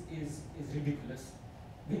is ridiculous.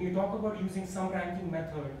 When you talk about using some ranking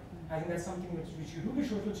method, I think that's something which you do with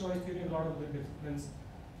social choice theory and a lot of the disciplines.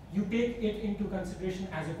 You take it into consideration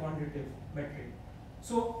as a quantitative metric.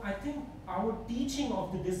 So I think our teaching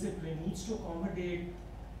of the discipline needs to accommodate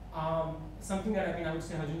something that I would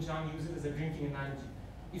say Hajun Chang uses as a drinking analogy.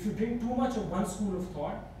 If you drink too much of one school of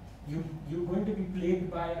thought, you're going to be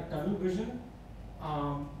plagued by a tunnel vision,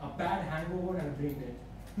 a bad hangover, and a brain dead.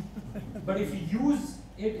 But if you use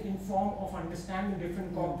it in form of understanding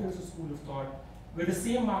different cocktails of school of thought, where the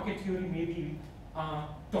same market theory may be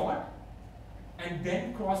taught and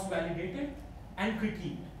then cross-validated and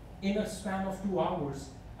critiqued in a span of 2 hours,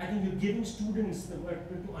 I think you're giving students the work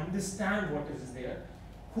to understand what is there.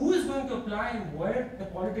 Who is going to apply and where the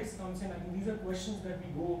politics comes in? I think these are questions that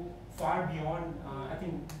we go far beyond,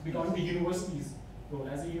 beyond the university's role.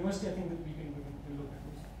 As a university, I think that we can look at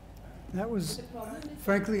this. That was,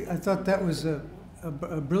 frankly, I thought that was a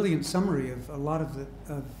brilliant summary of a lot of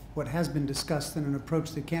what has been discussed, and an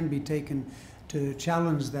approach that can be taken to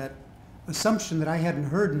challenge that assumption that I hadn't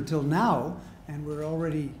heard until now, and we're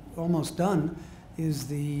already almost done, is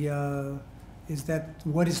that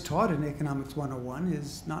what is taught in Economics 101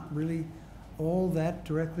 is not really all that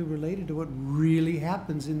directly related to what really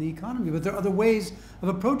happens in the economy. But there are other ways of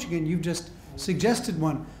approaching it, and you've just suggested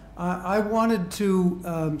one. I wanted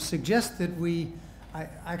to suggest that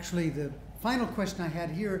actually the final question I had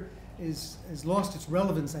here has lost its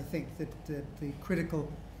relevance, I think, that the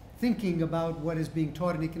critical thinking about what is being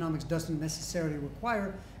taught in economics doesn't necessarily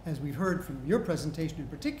require, as we've heard from your presentation in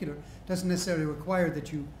particular, doesn't necessarily require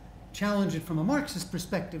that you challenge it from a Marxist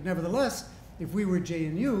perspective. Nevertheless, if we were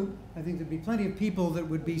JNU, I think there'd be plenty of people that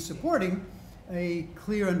would be supporting a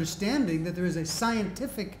clear understanding that there is a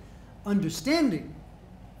scientific understanding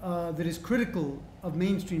that is critical of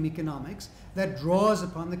mainstream economics that draws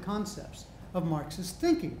upon the concepts of Marxist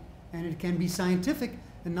thinking. And it can be scientific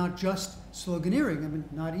and not just sloganeering. I mean,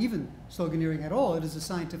 not even sloganeering at all. It is a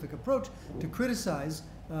scientific approach to criticize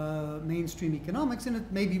mainstream economics, and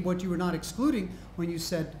it may be what you were not excluding when you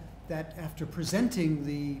said that after presenting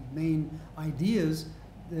the main ideas,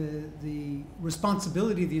 the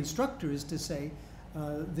responsibility of the instructor is to say,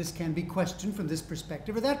 this can be questioned from this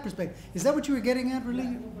perspective or that perspective. Is that what you were getting at,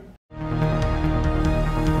 really?